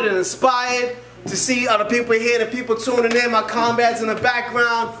honored and inspired to see other people here, the people tuning in, my comrades in the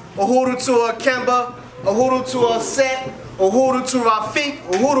background. Uhuru to Kemba, Uhuru to Set, Uhuru to Rafiq,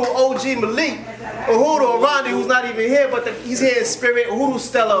 Uhuru OG Malik, Uhuru Arandi, who's not even here, but he's here in spirit, Uhuru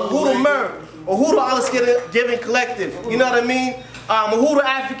Stella, Uhuru Mur, Uhuru Ankhsgiving Collective, you know what I mean? Uhuru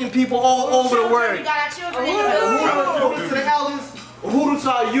African people all over the world. Uhuru to the elders, Uhuru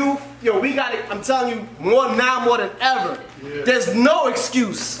to our youth. Yo, we got it, I'm telling you, more than ever. There's no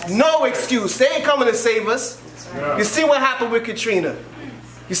excuse, no excuse. They ain't coming to save us. You see what happened with Katrina.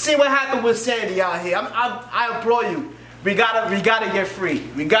 You see what happened with Sandy out here. I implore you. We gotta get free.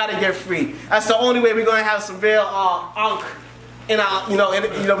 We gotta get free. That's the only way we're gonna have some real Ankh in our, we're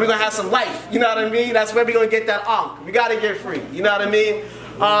gonna have some life. You know what I mean? That's where we're gonna get that Ankh. We gotta get free. You know what I mean?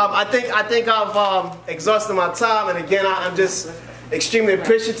 I think I've exhausted my time, and again, I'm just extremely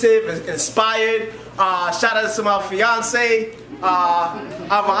appreciative, inspired Shout out to my fiance,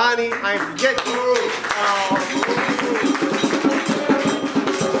 Avani. I ain't forget you.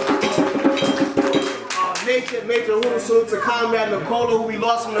 Major hoodoo salute to Comrade Nicola, who we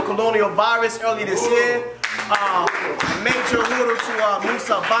lost from the colonial virus early this year. Major hoodoo to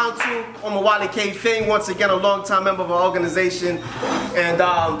Musa Bantu, Omawale K. Fing, once again a long-time member of our organization. And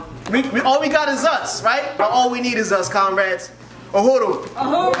all we got is us, right? But all we need is us, comrades. Uhuru.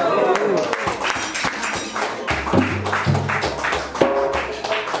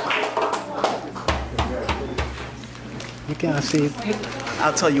 You can't see it.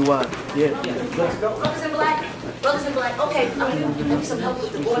 I'll tell you what. Yeah. Brothers in black. Brothers in black. Okay, I'm gonna give you some help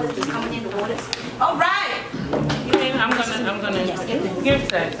with the waters that's coming in, the waters. All right. You mean I'm gonna give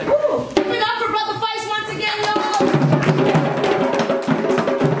that. Give it up for Brother Feist once again, y'all.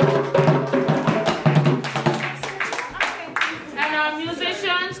 And our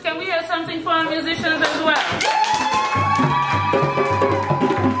musicians, can we hear something for our musicians as well?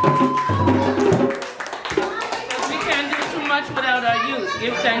 We can't do too much without our youth.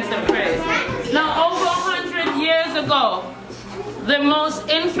 Give thanks and praise. Now, over 100 years ago, the most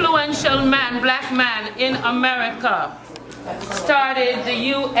influential man, black man in America, started the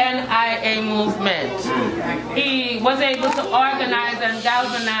UNIA movement. He was able to organize and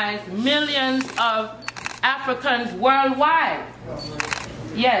galvanize millions of Africans worldwide.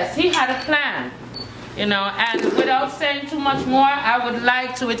 Yes, he had a plan, you know, and without saying too much more, I would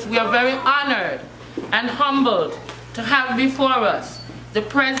like to, we are very honored and humbled to have before us the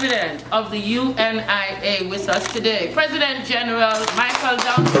president of the UNIA with us today, President General Michael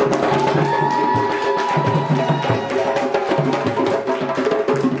Duncan.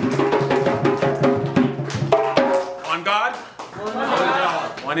 One God,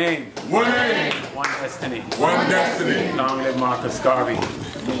 one aim, one destiny, one destiny. Long live Marcus Garvey.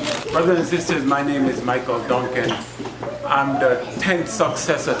 Brothers and sisters, my name is Michael Duncan. I'm the 10th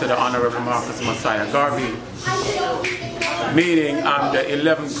successor to the Honorable Marcus Messiah Garvey, meaning I'm the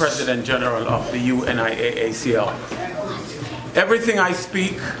 11th President General of the UNIA-ACL. Everything I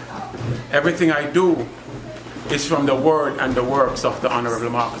speak, everything I do is from the word and the works of the Honorable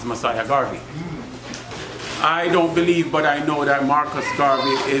Marcus Messiah Garvey. I don't believe, but I know that Marcus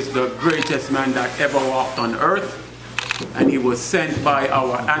Garvey is the greatest man that ever walked on earth, and he was sent by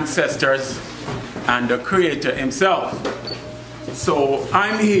our ancestors and the Creator himself. So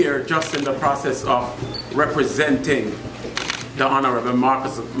I'm here just in the process of representing the Honorable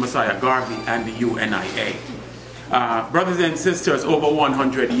Marcus Messiah Garvey and the UNIA. Brothers and sisters, over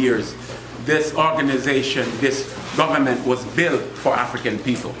 100 years, this organization, this government was built for African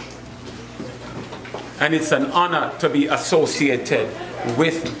people. And it's an honor to be associated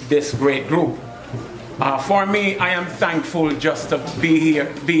with this great group. For me, I am thankful just to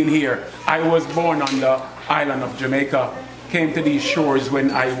being here. I was born on the island of Jamaica, came to these shores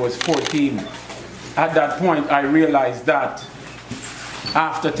when I was 14. At that point, I realized that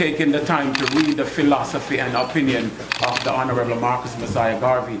after taking the time to read the philosophy and opinion of the Honorable Marcus Messiah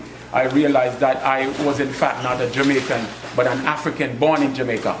Garvey, I realized that I was in fact not a Jamaican, but an African born in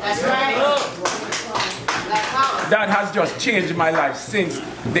Jamaica. That's right. That has just changed my life since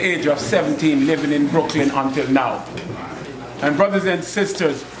the age of 17, living in Brooklyn until now. And brothers and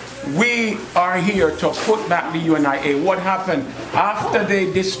sisters, we are here to put back the UNIA. What happened after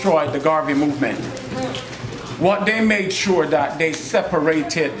they destroyed the Garvey movement? What they made sure that they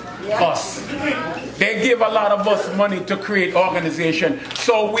separated us. They gave a lot of us money to create organization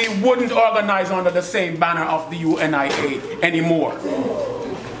so we wouldn't organize under the same banner of the UNIA anymore.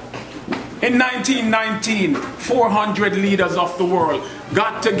 In 1919, 400 leaders of the world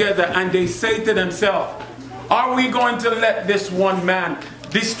got together and they say to themselves, are we going to let this one man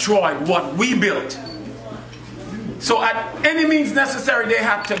destroy what we built? So at any means necessary, they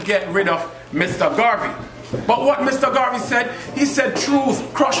had to get rid of Mr. Garvey. But what Mr. Garvey said, he said truth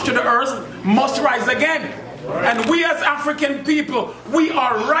crushed to the earth must rise again. And we as African people, we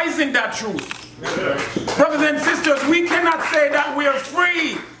are rising that truth. Brothers and sisters, we cannot say that we are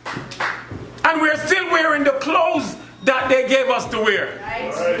free and we're still wearing the clothes that they gave us to wear.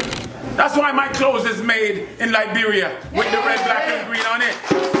 That's why my clothes is made in Liberia with the red, black, and green on it.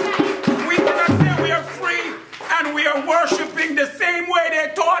 We cannot say we are free and we are worshiping the same way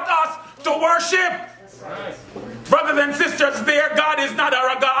they taught us to worship. Brothers and sisters, their God is not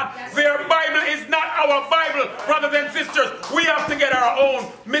our God. Their Bible is not our Bible. Brothers and sisters, we have to get our own.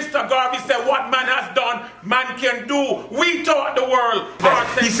 Mr. Garvey said, what man has done, man can do. We taught the world.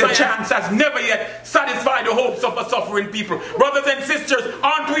 He said, chance has never yet satisfied the hopes of a suffering people. Brothers and sisters,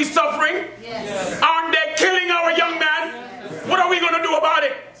 aren't we suffering? Yes. Aren't they killing our young man? What are we going to do about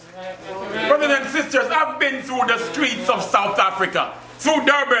it? Brothers and sisters, sisters, I've been through the streets of South Africa, through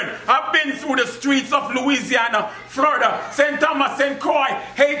Durban. I've been through the streets of Louisiana, Florida, St. Thomas, St. Croix,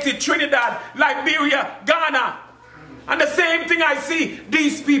 Haiti, Trinidad, Liberia, Ghana. And the same thing I see,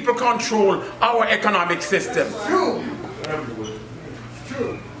 these people control our economic system.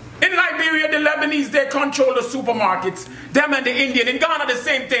 In Liberia, the Lebanese, they control the supermarkets. Them and the Indian. In Ghana, the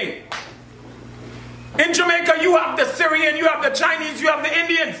same thing. In Jamaica, you have the Syrian, you have the Chinese, you have the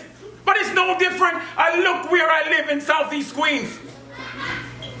Indians. But it's no different. I look where I live in Southeast Queens.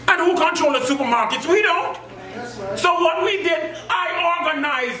 And who control the supermarkets? We don't. So what we did, I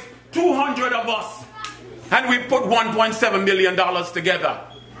organized 200 of us. And we put $1.7 million together.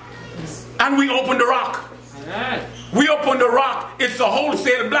 And we opened the Rock. We opened the Rock. It's a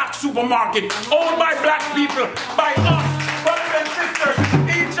wholesale black supermarket owned by black people, by us, brothers and sisters.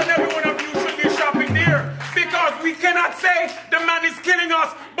 Each and every one of you should be shopping there. Because we cannot say the man is killing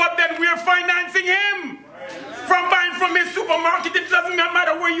us, but then we're financing him. From buying from his supermarket, it doesn't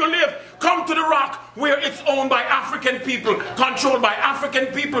matter where you live. Come to the Rock, where it's owned by African people, controlled by African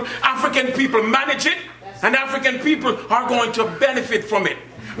people manage it, and African people are going to benefit from it.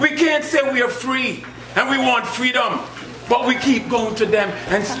 We can't say we are free and we want freedom, but we keep going to them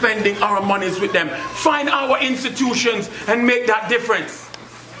and spending our monies with them. Find our institutions and make that difference.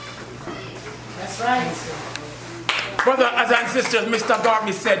 That's right. Brothers and sisters, Mr.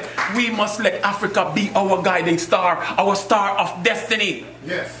 Garvey said, we must let Africa be our guiding star, our star of destiny.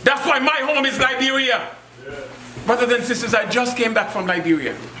 Yes. That's why my home is Liberia. Yes. Brothers and sisters, I just came back from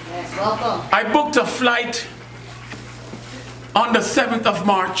Liberia. Yes, welcome. I booked a flight on the 7th of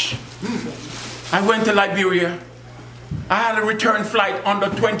March. I went to Liberia. I had a return flight on the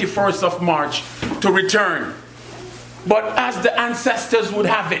 21st of March to return. But as the ancestors would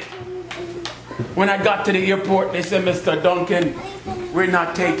have it, when I got to the airport, they said, Mr. Duncan, we're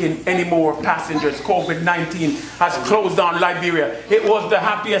not taking any more passengers. COVID-19 has closed down Liberia. It was the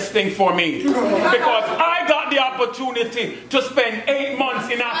happiest thing for me because I got the opportunity to spend 8 months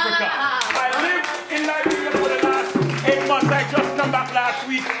in Africa. I lived in Liberia for the last 8 months. I just come back last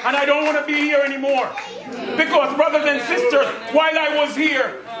week and I don't want to be here anymore. Because brothers and sisters, while I was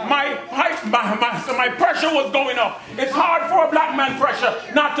here, my pressure was going up. It's hard for a black man pressure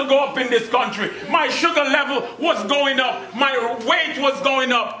not to go up in this country. My sugar level was going up. My weight was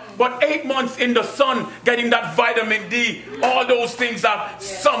going up. But 8 months in the sun, getting that vitamin D, all those things have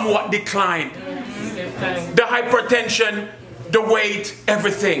somewhat declined. The hypertension, the weight,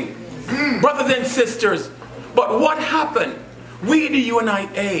 everything. Brothers and sisters, but what happened? We, the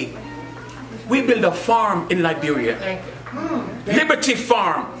UNIA, we built a farm in Liberia. Liberty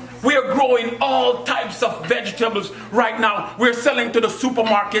Farm. We are growing all types of vegetables right now. We're selling to the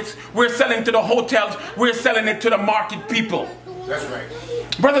supermarkets. We're selling to the hotels. We're selling it to the market people. That's right.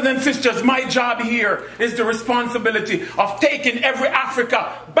 Brothers and sisters, my job here is the responsibility of taking every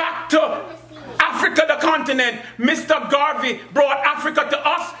Africa back to Africa, the continent. Mr. Garvey brought Africa to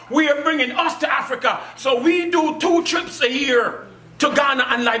us. We are bringing us to Africa. So we do 2 trips a year to Ghana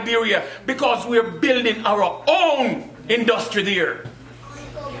and Liberia because we're building our own industry there.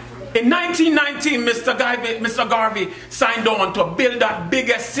 In 1919, Mr. Garvey signed on to build that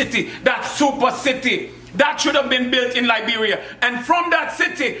biggest city, that super city. That should have been built in Liberia. And from that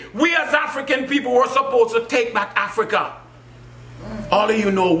city, we as African people were supposed to take back Africa. All of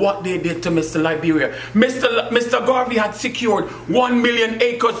you know what they did to Mr. Liberia. Mr. Garvey had secured 1 million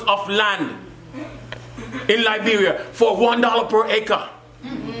acres of land in Liberia for $1 per acre.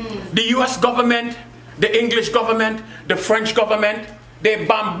 The US government, the English government, the French government, they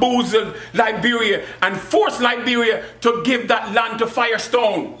bamboozled Liberia and forced Liberia to give that land to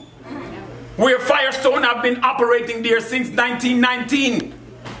Firestone. Where Firestone have been operating there since 1919.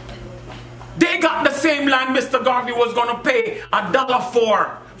 They got the same land Mr. Garvey was going to pay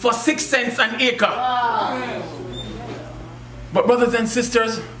 $1 for 6 cents an acre. Wow. But brothers and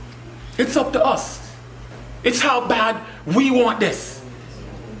sisters, it's up to us. It's how bad we want this.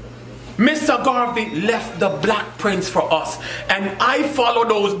 Mr. Garvey left the black prints for us, and I follow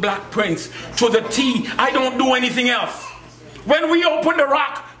those black prints to the T. I don't do anything else. When we open the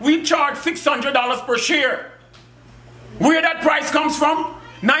Rock, we charge $600 per share. Where that price comes from?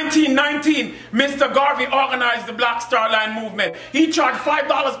 1919, Mr. Garvey organized the Black Star Line movement. He charged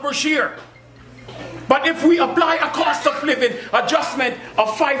 $5 per share. But if we apply a cost of living adjustment of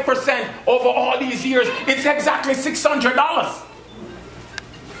 5% over all these years, it's exactly $600.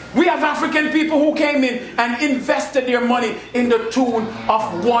 We have African people who came in and invested their money in the tune of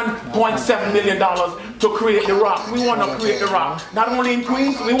 $1.7 million to create the Rock. We want to create the Rock. Not only in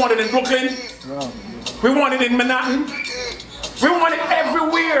Queens, we want it in Brooklyn. We want it in Manhattan. We want it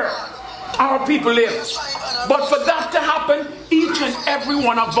everywhere. our people live. But for that to happen, each and every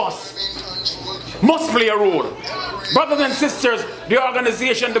one of us must play a role. Brothers and sisters, the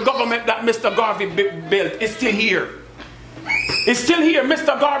organization, the government that Mr. Garvey built is still here. It's still here.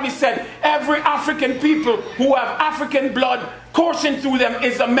 Mr. Garvey said every African people who have African blood coursing through them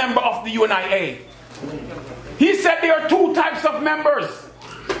is a member of the UNIA. He said there are two types of members.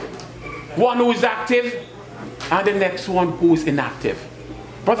 One who is active and the next one who is inactive.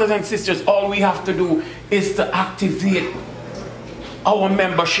 Brothers and sisters, all we have to do is to activate our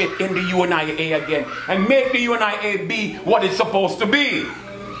membership in the UNIA again and make the UNIA be what it's supposed to be.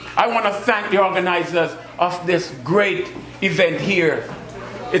 I want to thank the organizers of this great event here.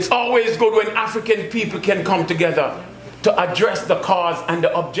 It's always good when African people can come together to address the cause and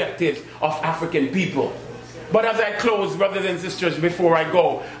the objectives of African people. But as I close, brothers and sisters, before I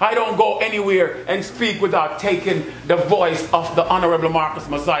go, I don't go anywhere and speak without taking the voice of the Honorable Marcus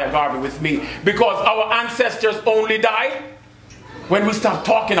Messiah Garvey with me, because our ancestors only died when we stop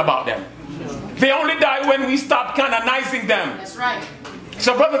talking about them. They only die when we stop canonizing them. That's right.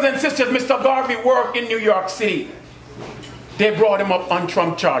 So brothers and sisters, Mr. Garvey worked in New York City. They brought him up on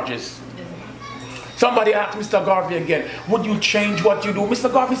Trump charges. Somebody asked Mr. Garvey again, would you change what you do? Mr.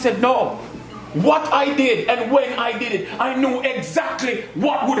 Garvey said, no. What I did and when I did it, I knew exactly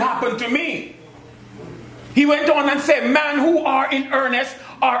what would happen to me. He went on and said, men who are in earnest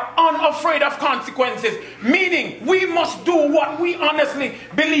are unafraid of consequences, meaning we must do what we honestly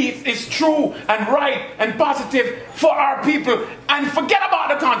believe is true and right and positive for our people and forget about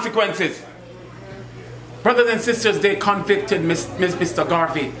the consequences. Brothers and sisters, they convicted Mr.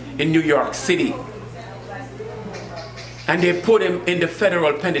 Garvey in New York City. And they put him in the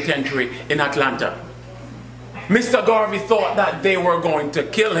federal penitentiary in Atlanta. Mr. Garvey thought that they were going to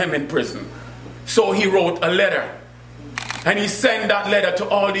kill him in prison. So he wrote a letter. And he sent that letter to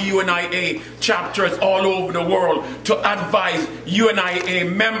all the UNIA chapters all over the world to advise UNIA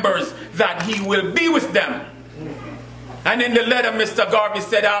members that he will be with them. And in the letter, Mr. Garvey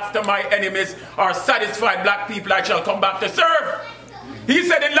said, after my enemies are satisfied, black people, I shall come back to serve. He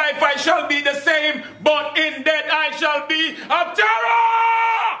said, in life I shall be the same, but in death I shall be a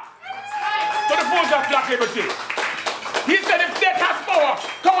terror to the force of black liberty. He said, if death has power,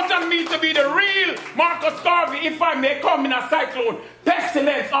 count on me to be the real Marcus Garvey if I may come in a cyclone,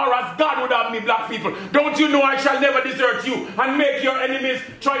 pestilence, or as God would have me, black people. Don't you know I shall never desert you and make your enemies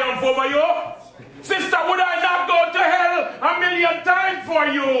triumph over you? Sister, would I not go to hell 1,000,000 times for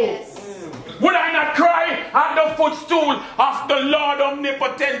you? Would I not cry at the footstool of the Lord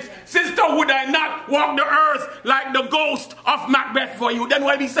Omnipotent? Sister, would I not walk the earth like the ghost of Macbeth for you? Then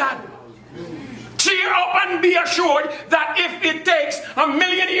why be sad? Cheer up and be assured that if it takes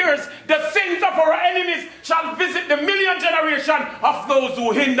 1,000,000 years, the sins of our enemies shall visit the 1,000,000th generation of those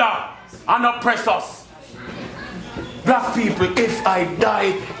who hinder and oppress us. Black people, if I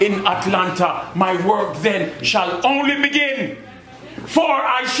die in Atlanta, my work then shall only begin. For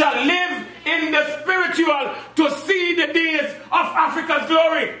I shall live in the spiritual to see the days of Africa's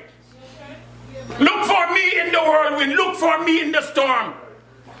glory. Look for me in the whirlwind. Look for me in the storm.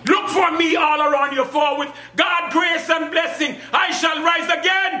 Look for me all around you, for with God's grace and blessing, I shall rise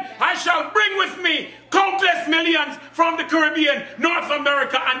again. I shall bring with me countless millions from the Caribbean, North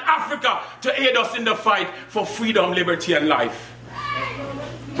America, and Africa to aid us in the fight for freedom, liberty, and life.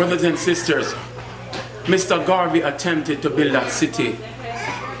 Brothers and sisters, Mr. Garvey attempted to build that city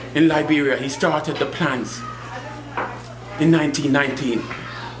in Liberia. He started the plans in 1919.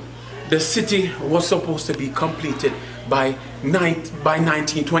 The city was supposed to be completed by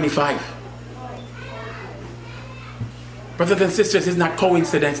 1925. Brothers and sisters, it's not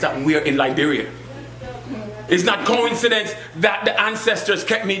coincidence that we're in Liberia. It's not coincidence that the ancestors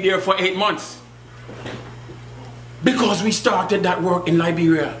kept me there for 8 months. Because we started that work in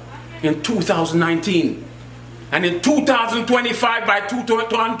Liberia in 2019. And in 2025, by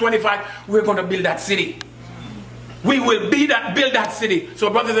 2025, we're going to build that city. We will build that city. So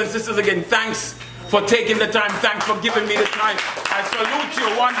brothers and sisters, again, thanks for taking the time. Thanks for giving me the time. I salute you.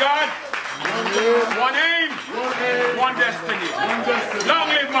 One God, one aim, one destiny. Long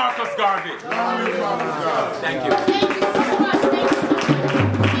live Marcus Garvey. Thank you. Thank you so much. Thank you so much.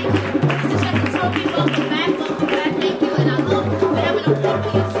 Mr. Shepard, welcome back. Welcome back. Thank you. And I love having a book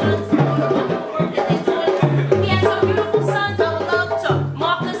for your sons. He has some beautiful sons. I would love to.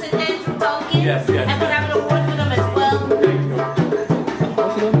 Marcus and Andrew Duncan. Yes, yes. And we're having an award for them as well.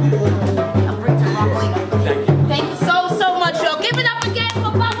 Thank you so much, y'all. Give it up again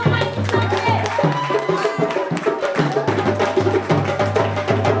for Papa Mike.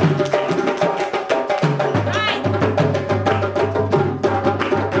 Right.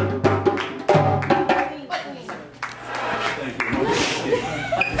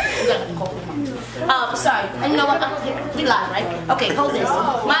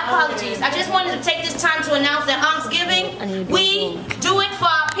 My apologies. I just wanted to take this time to announce that Ankhsgiving, we do it for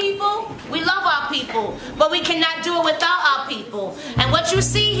our people. We love our people, but we cannot do it without our people. And what you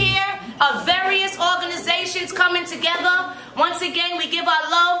see here are various organizations coming together. Once again, we give our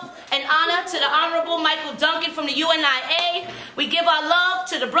love and honor to the Honorable Michael Duncan from the UNIA. We give our love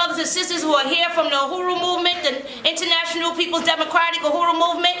to the brothers and sisters who are here from the Uhuru Movement, the International People's Democratic Uhuru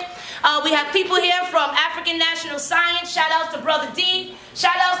Movement. We have people here from African National Science. Shout outs to Brother D.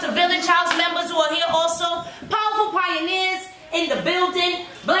 Shout outs to Village House members who are here also. Powerful pioneers in the building.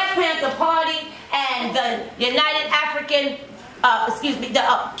 Black Panther Party and the United African,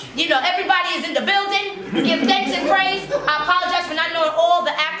 everybody is in the building. We give thanks and praise. I apologize for not knowing all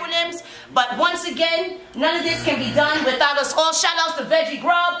the acronyms, but once again, none of this can be done without us all. Shout outs to Veggie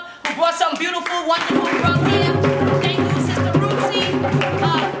Grub, who brought some beautiful, wonderful grub here. Thank you, Sister Rootsy.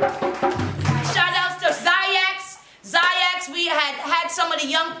 Shout outs to Zayax. Zayax, we had some of the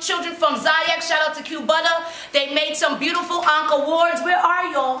young children from Zayax. Shout out to Q Butter. They made some beautiful Ankh Awards. Where are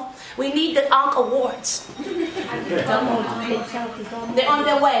y'all? We need the Ankh Awards. They're on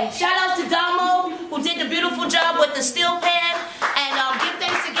their way. Shout out to Damo, who did the beautiful job with the steel pan. And give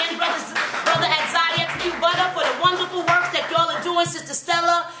thanks again, brother at Zayax, Q Butter, for the wonderful work that y'all are doing. Sister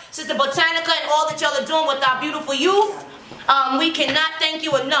Stella, Sister Botanica, and all that y'all are doing with our beautiful youth. We cannot thank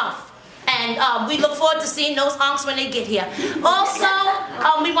you enough. And we look forward to seeing those Ankhs when they get here. Also,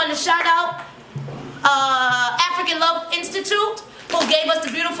 we want to shout out African Love Institute, who gave us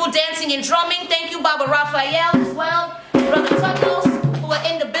the beautiful dancing and drumming. Thank you, Baba Raphael, as well. Brother Tuckles, who are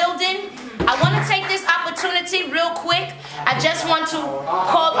in the building. I want to take this opportunity real quick. I just want to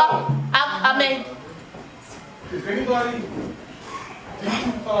call up, Is anybody...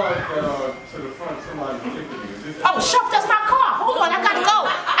 to the front, somebody oh, shucks, that's my car. Hold on, I gotta go.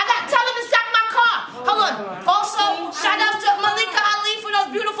 I gotta tell him to stop my car. Hold on. Also, shout out to Malika Ali for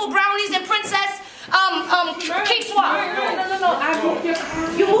those beautiful brownies and Princess Keeswa. No.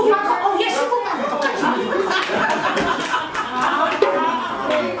 You moved my car. Oh, yes, you moved my car. Next performance.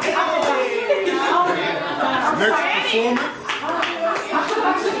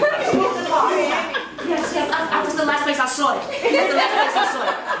 Yes, that was the last place I saw it. That's the last place I saw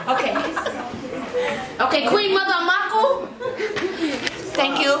it. Okay, Queen Mother Amaku.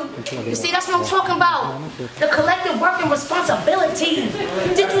 Thank you. You see, that's what I'm talking about. The collective work and responsibility.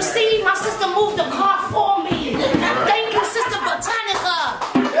 Did you see my sister moved the car for me? Thank you, Sister Botanica.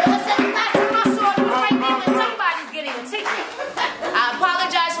 Because the last time I saw it was right there when somebody's getting a ticket. I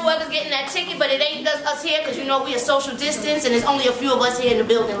apologize for whoever's getting that ticket, but it ain't us here because you know we are social distance and there's only a few of us here in the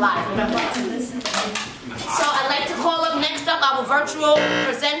building live. Remember? So I'd like to call up next up our virtual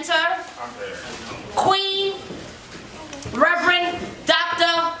presenter, Queen, Reverend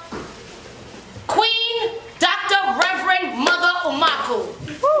Dr. Reverend Mother Umaku.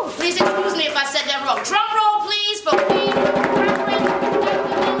 Please excuse me if I said that wrong. Drum roll, please, for Queen,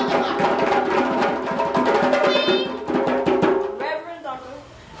 Reverend Dr.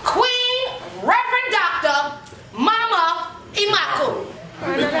 Queen, Reverend Dr. Mama Imaku.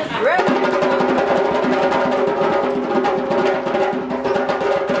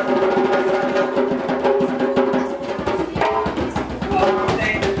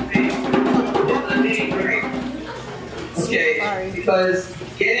 Because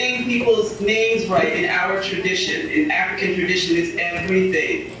getting people's names right in our tradition, in African tradition, is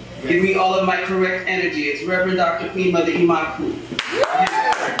everything. Give me all of my correct energy. It's Reverend Dr. Queen Mother Imaku.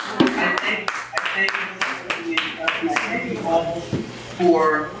 I thank you all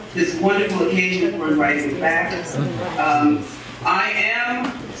for this wonderful occasion, for inviting me back. I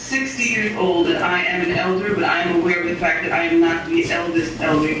am 60 years old and I am an elder, but I am aware of the fact that I am not the eldest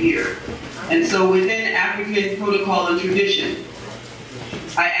elder here. And so within African protocol and tradition,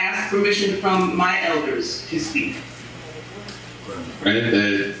 I ask permission from my elders to speak.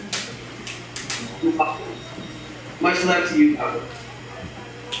 Granted. Much love to you, Papa.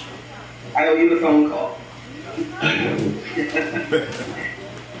 I owe you a phone call.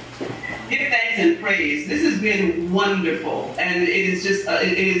 Give thanks and praise. This has been wonderful, and it is just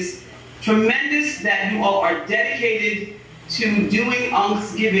it is tremendous that you all are dedicated to doing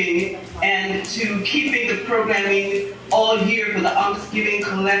Ankhsgiving and to keeping the programming all year for the Ankhsgiving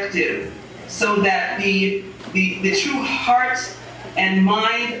Collective, so that the true heart and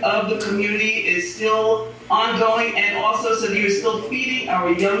mind of the community is still ongoing, and also so that you're still feeding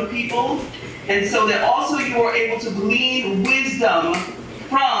our young people, and so that also you are able to glean wisdom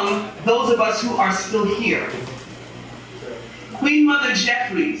from those of us who are still here. Queen Mother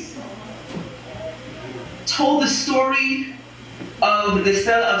Jeffries told the story of the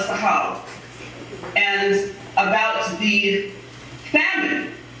Stella of Sahel and about the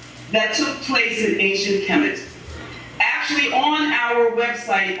famine that took place in ancient Kemet. Actually, on our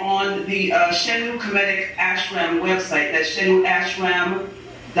website, on the Shenu Kemetic Ashram website, that's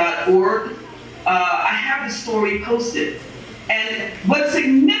shenuashram.org, I have the story posted. And what's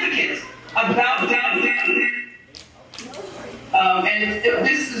significant about that, and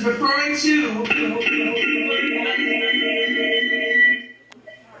this is referring to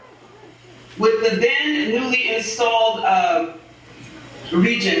with the then newly installed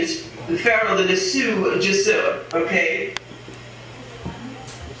regent, the pharaoh, the Jesu, okay?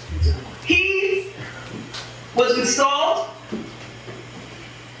 He was installed,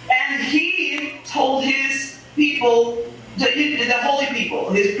 and he told his people, the holy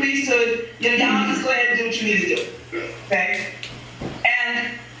people, his priesthood, y'all just go ahead and do what you need to do, okay? And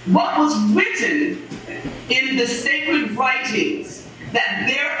what was written in the sacred writings that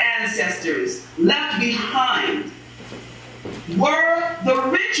their ancestors left behind were the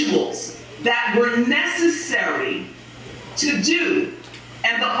rituals that were necessary to do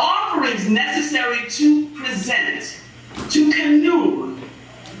and the offerings necessary to present to Kanu,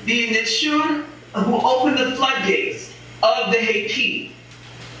 the Nishur who opened the floodgates of the Haki.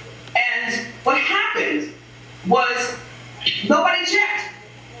 And what happened was nobody checked.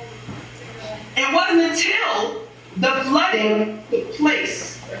 It wasn't until the flooding took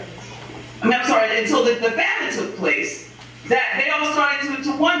place, until the famine took place, that they all started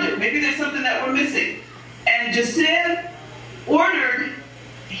to wonder, maybe there's something that we're missing. And Jasib ordered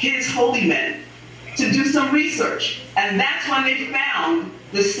his holy men to do some research. And that's when they found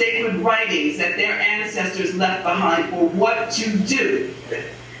the sacred writings that their ancestors left behind for what to do.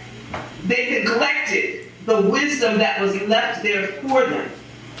 They neglected the wisdom that was left there for them.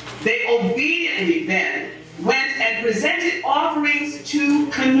 They obediently then went and presented offerings to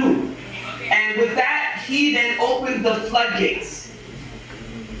Kanu. And with that, he then opened the floodgates.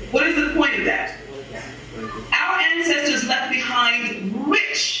 What is the point of that? Our ancestors left behind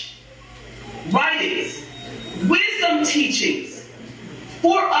rich writings, wisdom teachings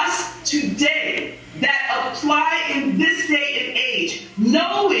for us today that apply in this day and age,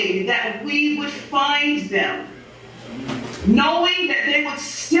 knowing that we would find them, knowing that they would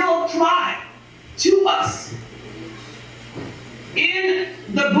still apply to us. In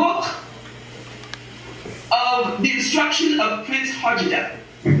the book of the instruction of Prince Harjadep,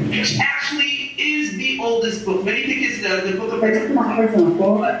 which actually is the oldest book. Many think it's the book of instruction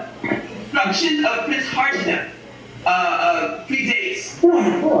of Prince Harjadep predates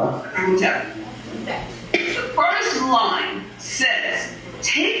CEMOtap. The first line says,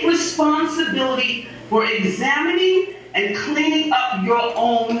 take responsibility for examining and cleaning up your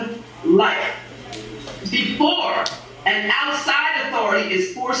own life before an outside authority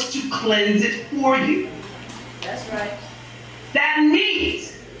is forced to cleanse it for you. That's right. That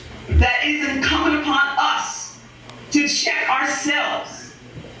means that it's incumbent upon us to check ourselves,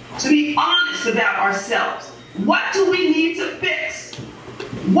 to be honest about ourselves. What do we need to fix?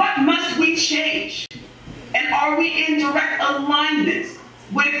 What must we change? And are we in direct alignment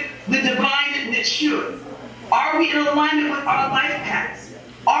with the divine that should? Are we in alignment with our life paths?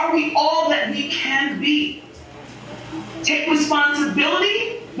 Are we all that we can be? Take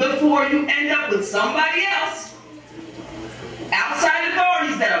responsibility before you end up with somebody else, outside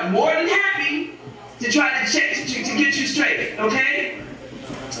authorities that are more than happy to try to check to get you straight, okay?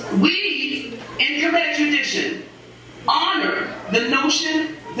 We, in Kemetic tradition, honor the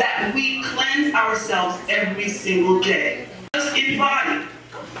notion that we cleanse ourselves every single day, just in body,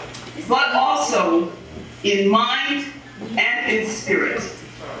 but also in mind and in spirit,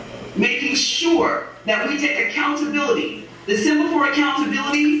 making sure that we take accountability. The symbol for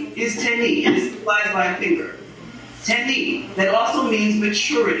accountability is teni, and it's symbolized by a finger. Teni, that also means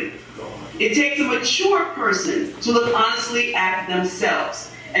maturity. It takes a mature person to look honestly at themselves.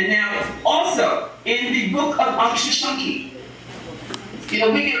 And now, also, in the book of Ankhsgiving,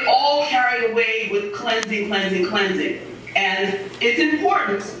 we get all carried away with cleansing. And it's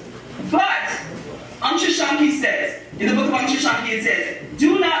important, but Ankhsgiving says, in the book of Ankhsgiving it says,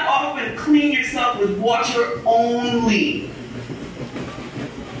 do not often clean yourself with water only.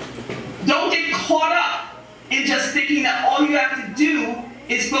 Don't get caught up in just thinking that all you have to do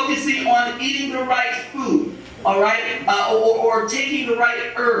is focusing on eating the right food, all right, or taking the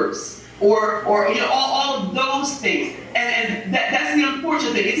right herbs, or all of those things. And that's the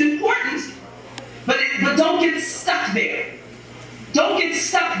unfortunate thing. It's important, but don't get stuck there. Don't get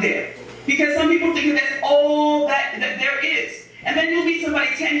stuck there, because some people think that's all that there is. And then you'll meet somebody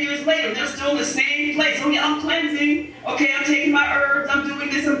 10 years later, they're still in the same place. Oh yeah, I'm cleansing. Okay, I'm taking my herbs. I'm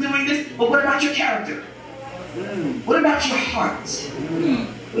doing this. But what about your character? What about your heart?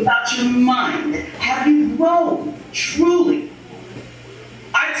 What about your mind? Have you grown truly?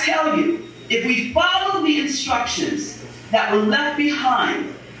 I tell you, if we follow the instructions that were left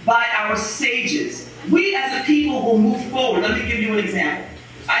behind by our sages, we as a people will move forward. Let me give you an example.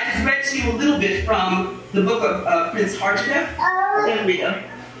 I just read to you a little bit from the book of Prince Harjadef. There we go.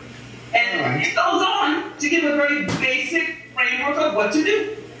 And it goes on to give a very basic framework of what to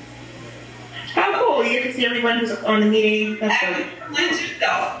do. How cool. You get to see everyone who's on the meeting. Cleanse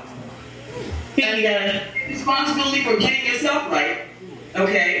yourself. And responsibility for getting yourself right.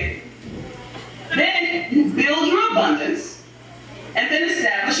 Okay? Then you build your abundance and then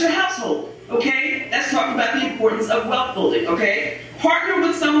establish your household. Okay? Let's talk about the importance of wealth building. Okay? Partner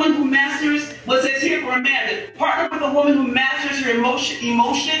with someone who masters, what it says here for a man, partner with a woman who masters her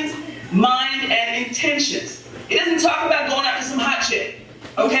emotions, mind, and intentions. It doesn't talk about going after some hot chick.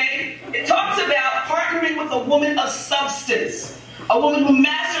 Okay? It talks about partnering with a woman of substance, a woman who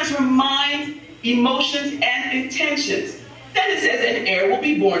masters her mind, emotions, and intentions. Then it says an heir will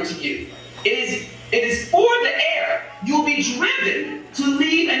be born to you. It is for the heir you'll be driven to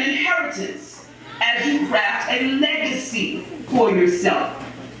leave an inheritance as you craft a legacy for yourself.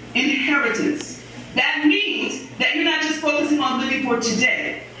 Inheritance. That means that you're not just focusing on living for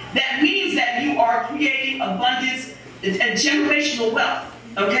today. That means that you are creating abundance and generational wealth.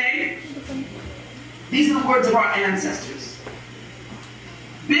 Okay? These are the words of our ancestors.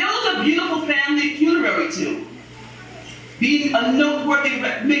 Build a beautiful family funerary tomb. Build a noteworthy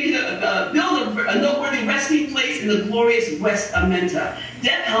resting place in the glorious West Amenta.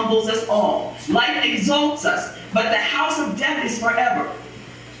 Death humbles us all. Life exalts us, but the house of death is forever.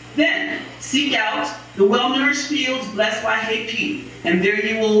 Then seek out the well-nourished fields blessed by Hapi, and there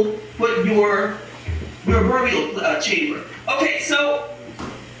you will put your burial chamber. Okay, so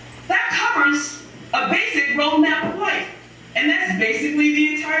that covers a basic roadmap of life. And that's basically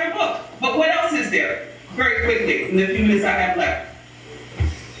the entire book. But what else is there? Very quickly, in the few minutes I have left.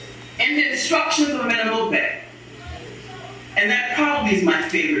 And the instructions of Amenemope. And that probably is my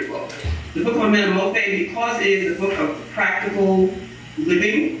favorite book. The book of Amenemope, because it is a book of practical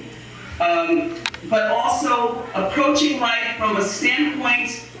living, but also approaching life from a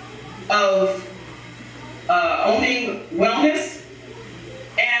standpoint of owning wellness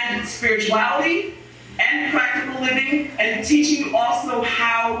and spirituality and practical living, and teaching you also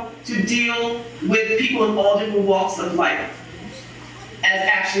how to deal with people in all different walks of life, as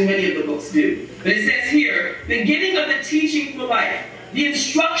actually many of the books do. But it says here, beginning of the teaching for life, the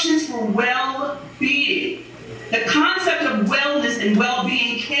instructions for well-being. The concept of wellness and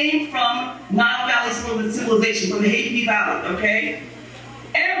well-being came from Nile Valley civilization, from the Haiti Valley, okay?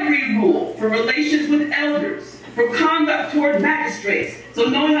 Every rule for relations with elders, for conduct toward magistrates, so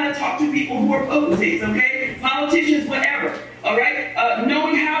knowing how to talk to people who are potentates, okay? Politicians, whatever, all right?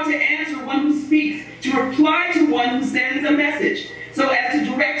 Knowing how to answer one who speaks, to reply to one who sends a message, so as to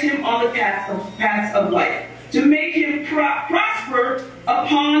direct him on the paths of life, to make him prosper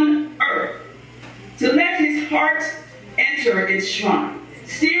upon earth, to let his heart enter its shrine,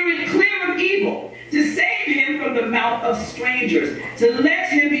 steering clear of evil, to save him from the mouth of strangers, to let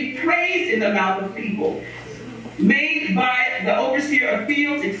him be praised in the mouth of people, made by the overseer of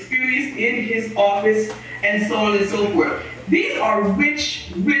fields, experienced in his office, and so on and so forth. These are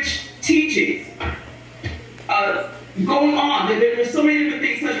rich, rich teachings going on. There are so many different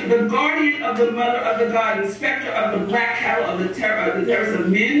things, such as the guardian of the mother of the god, inspector of the black cattle of the terrace of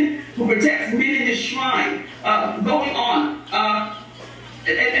men, who protects men in his shrine. Going on.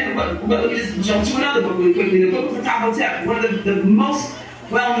 But let me just jump to another book really quickly. The book of CEMOtap, one of the most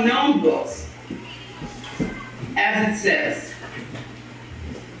well-known books. As it says,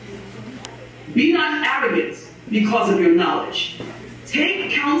 be not arrogant because of your knowledge.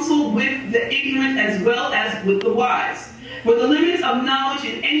 Take counsel with the ignorant as well as with the wise. For the limits of knowledge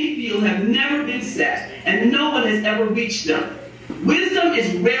in any field have never been set, and no one has ever reached them. Wisdom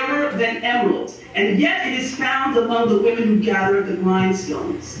is rarer than emeralds, and yet it is found among the women who gather the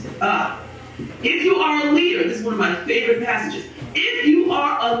grindstones. If you are a leader, this is one of my favorite passages. If you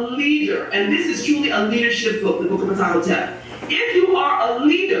are a leader, and this is truly a leadership book, the book of CEMOtap. If you are a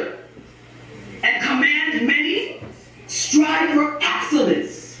leader and command many, strive for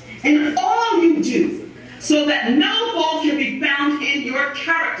excellence in all you do, so that no fault can be found in your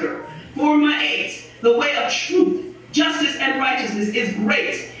character. For my 8, the way of truth, justice, and righteousness is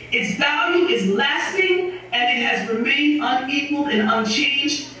great. Its value is lasting, and it has remained unequaled and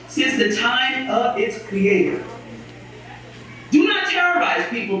unchanged since the time of its creator. Do not terrorize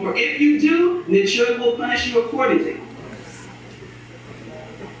people, for if you do, nature will punish you accordingly.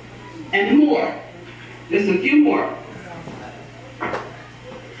 And more. Just a few more.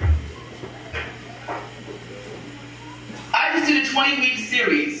 I just did a 20-week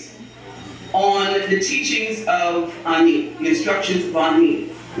series on the teachings of Ani, the instructions of Ani,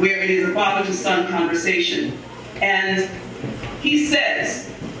 where it is a father to son conversation. And he says,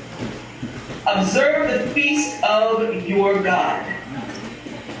 observe the feast of your God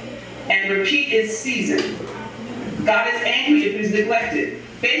and repeat its season. God is angry if it is neglected.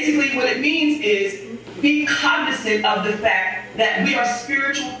 Basically what it means is be cognizant of the fact that we are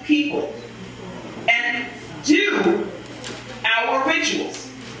spiritual people and do our rituals.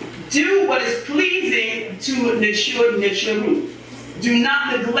 Do what is pleasing to Nichiru. Do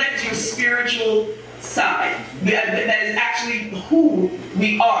not neglect your spiritual side. That is actually who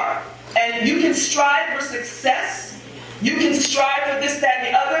we are. And you can strive for success. You can strive for this, that, and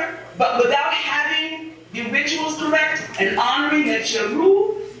the other. But without having the rituals correct and honoring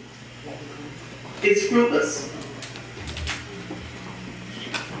Nichiru, it's fruitless.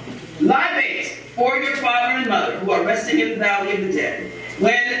 Live 8 for your father and mother who are resting in the valley of the dead.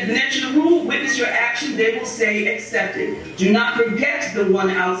 When the Nichiru witness your action, they will say, accepted. Do not forget the one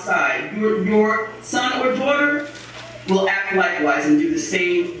outside. Your son or daughter will act likewise and do the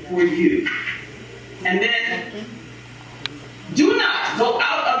same for you. And then, do not go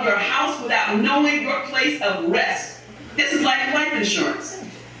out of your house without knowing your place of rest. This is like life insurance.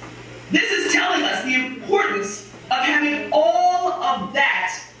 This is telling us the importance of having all of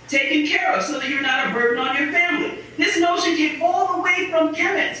that taken care of so that you're not a burden on your family. This notion came all the way from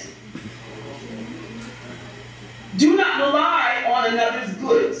Kemet. Do not rely on another's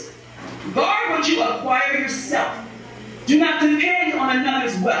goods. Guard what you acquire yourself. Do not depend on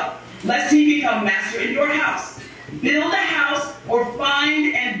another's wealth, lest he become master in your house. Build a house or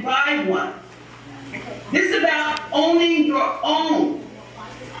find and buy one. This is about owning your own.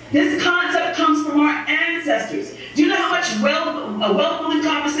 This concept comes from our ancestors. Do you know how much wealth-building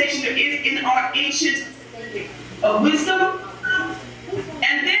conversation there is in our ancient wisdom?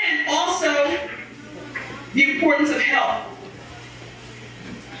 And then also the importance of health.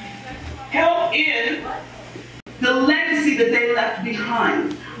 Health in the legacy that they left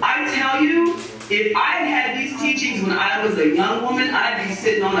behind. I tell you, if I had these teachings when I was a young woman, I'd be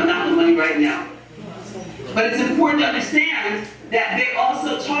sitting on a mountain of money right now. But it's important to understand that they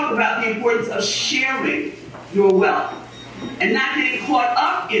also talk about the importance of sharing your wealth and not getting caught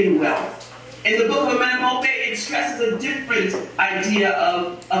up in wealth. In the book of Amenemope, it stresses a different idea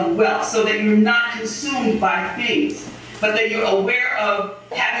of wealth, so that you're not consumed by things, but that you're aware of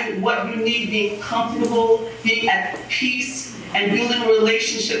having what you need, being comfortable, being at peace, and building a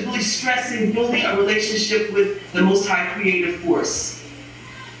relationship, really stressing building a relationship with the Most High Creative Force.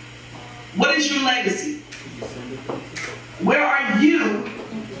 What is your legacy? Where are you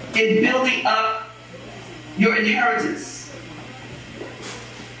in building up your inheritance?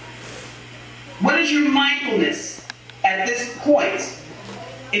 What is your mindfulness at this point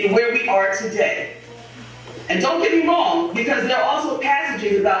in where we are today? And don't get me wrong, because there are also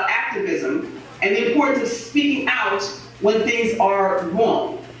passages about activism and the importance of speaking out when things are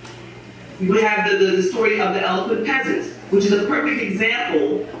wrong. We have the story of the eloquent peasant, which is a perfect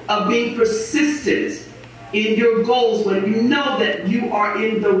example of being persistent in your goals when you know that you are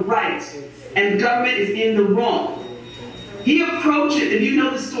in the right and government is in the wrong. He approached it, and you know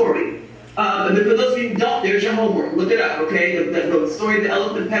the story. For those of you who don't, there's your homework. Look it up, okay? The story of the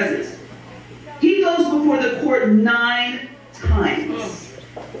eloquent peasant. He goes before the court 9 times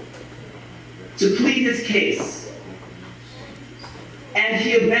to plead his case. And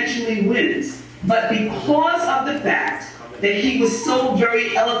he eventually wins. But because of the fact that he was so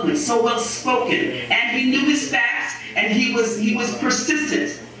very eloquent, so well spoken, and he knew his facts, and he was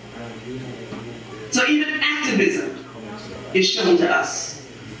persistent. So even activism is shown to us.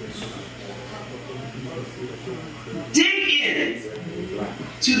 Dig in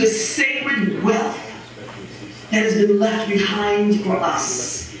to the sacred wealth that has been left behind for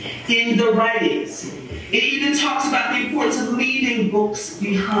us in the writings. It even talks about the importance of leaving books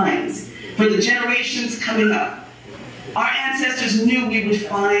behind for the generations coming up. Our ancestors knew we would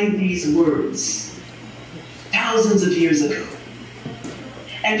find these words thousands of years ago.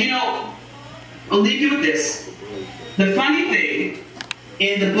 And you know, I'll leave you with this. The funny thing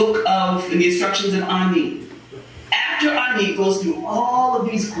in the book of the instructions of Ani, after Ani goes through all of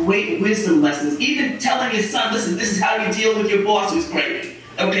these great wisdom lessons, even telling his son, listen, this is how you deal with your boss who's pregnant,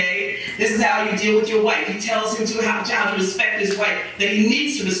 okay? This is how you deal with your wife. He tells him how to respect his wife, that he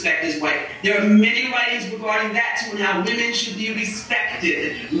needs to respect his wife. There are many writings regarding that too, and how women should be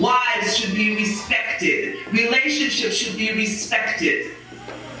respected, wives should be respected, relationships should be respected.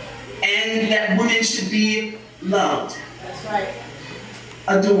 and that women should be loved. That's right.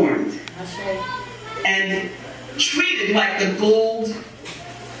 Adorned. That's right. And Treated like the gold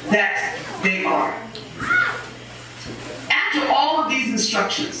that they are. After all of these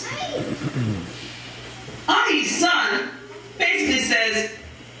instructions, Auntie son basically says,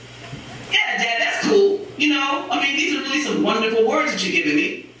 yeah, Dad, that's cool. You know, I mean, these are really some wonderful words that you're giving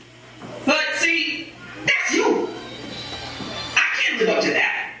me. But see, that's you. I can't live up to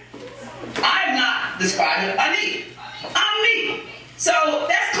that. I'm not describing Auntie. I'm me. So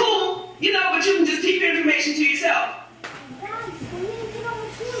that's cool, you know, but you can just keep your information to yourself.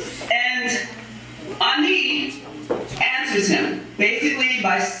 And Auntie answers him basically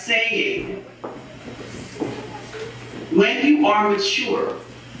by saying, when you are mature,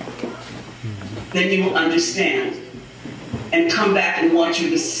 then you will understand and come back and want you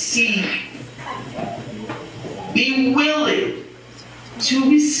to see. Be willing to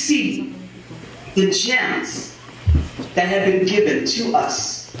receive the gems that have been given to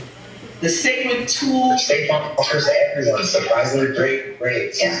us. The sacred tools. The state offers everyone surprisingly great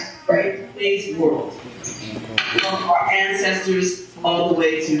rates. Yeah, right. Today's world. From our ancestors all the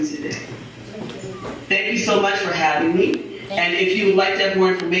way to today. Thank you so much for having me. And if you would like to have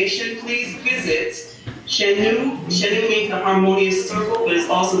more information, please visit Shenu. Shenu means the harmonious circle, but it's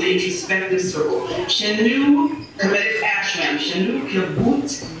also the introspective circle. Shenu Kemetic Ashram. Shenu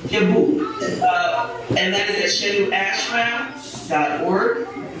Kibbutz Kibbutz. And that is at shenuashram.org.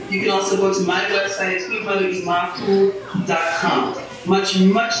 You can also go to my website at sweetmotherismaku.com. Much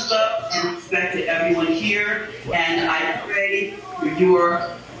love and respect to everyone here. And I pray for your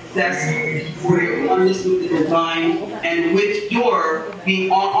success, for your oneness with the divine, and with your being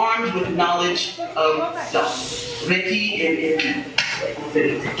armed with knowledge of self. Reiki and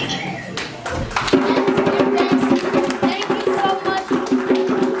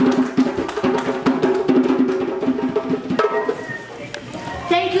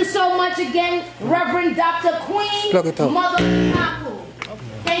Thank you so much again, Reverend Dr. Queen Mother Naku.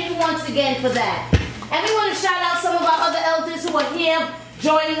 Thank you once again for that. And we want to shout out some of our other elders who are here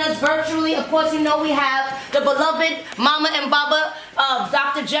joining us virtually. Of course, you know we have the beloved Mama and Baba,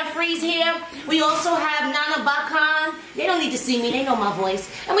 Dr. Jeffries here. We also have Nana Bakan. They don't need to see me, they know my voice.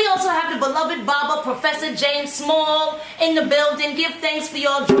 And we also have the beloved Baba, Professor James Small in the building. Give thanks for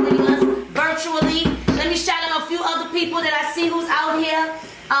y'all joining us virtually. Let me shout out a few other people that I see who's out here.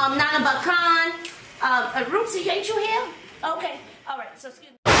 Nana Bakan. Rootsy, ain't you here? Okay, all right, so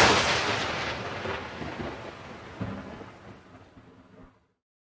excuse me.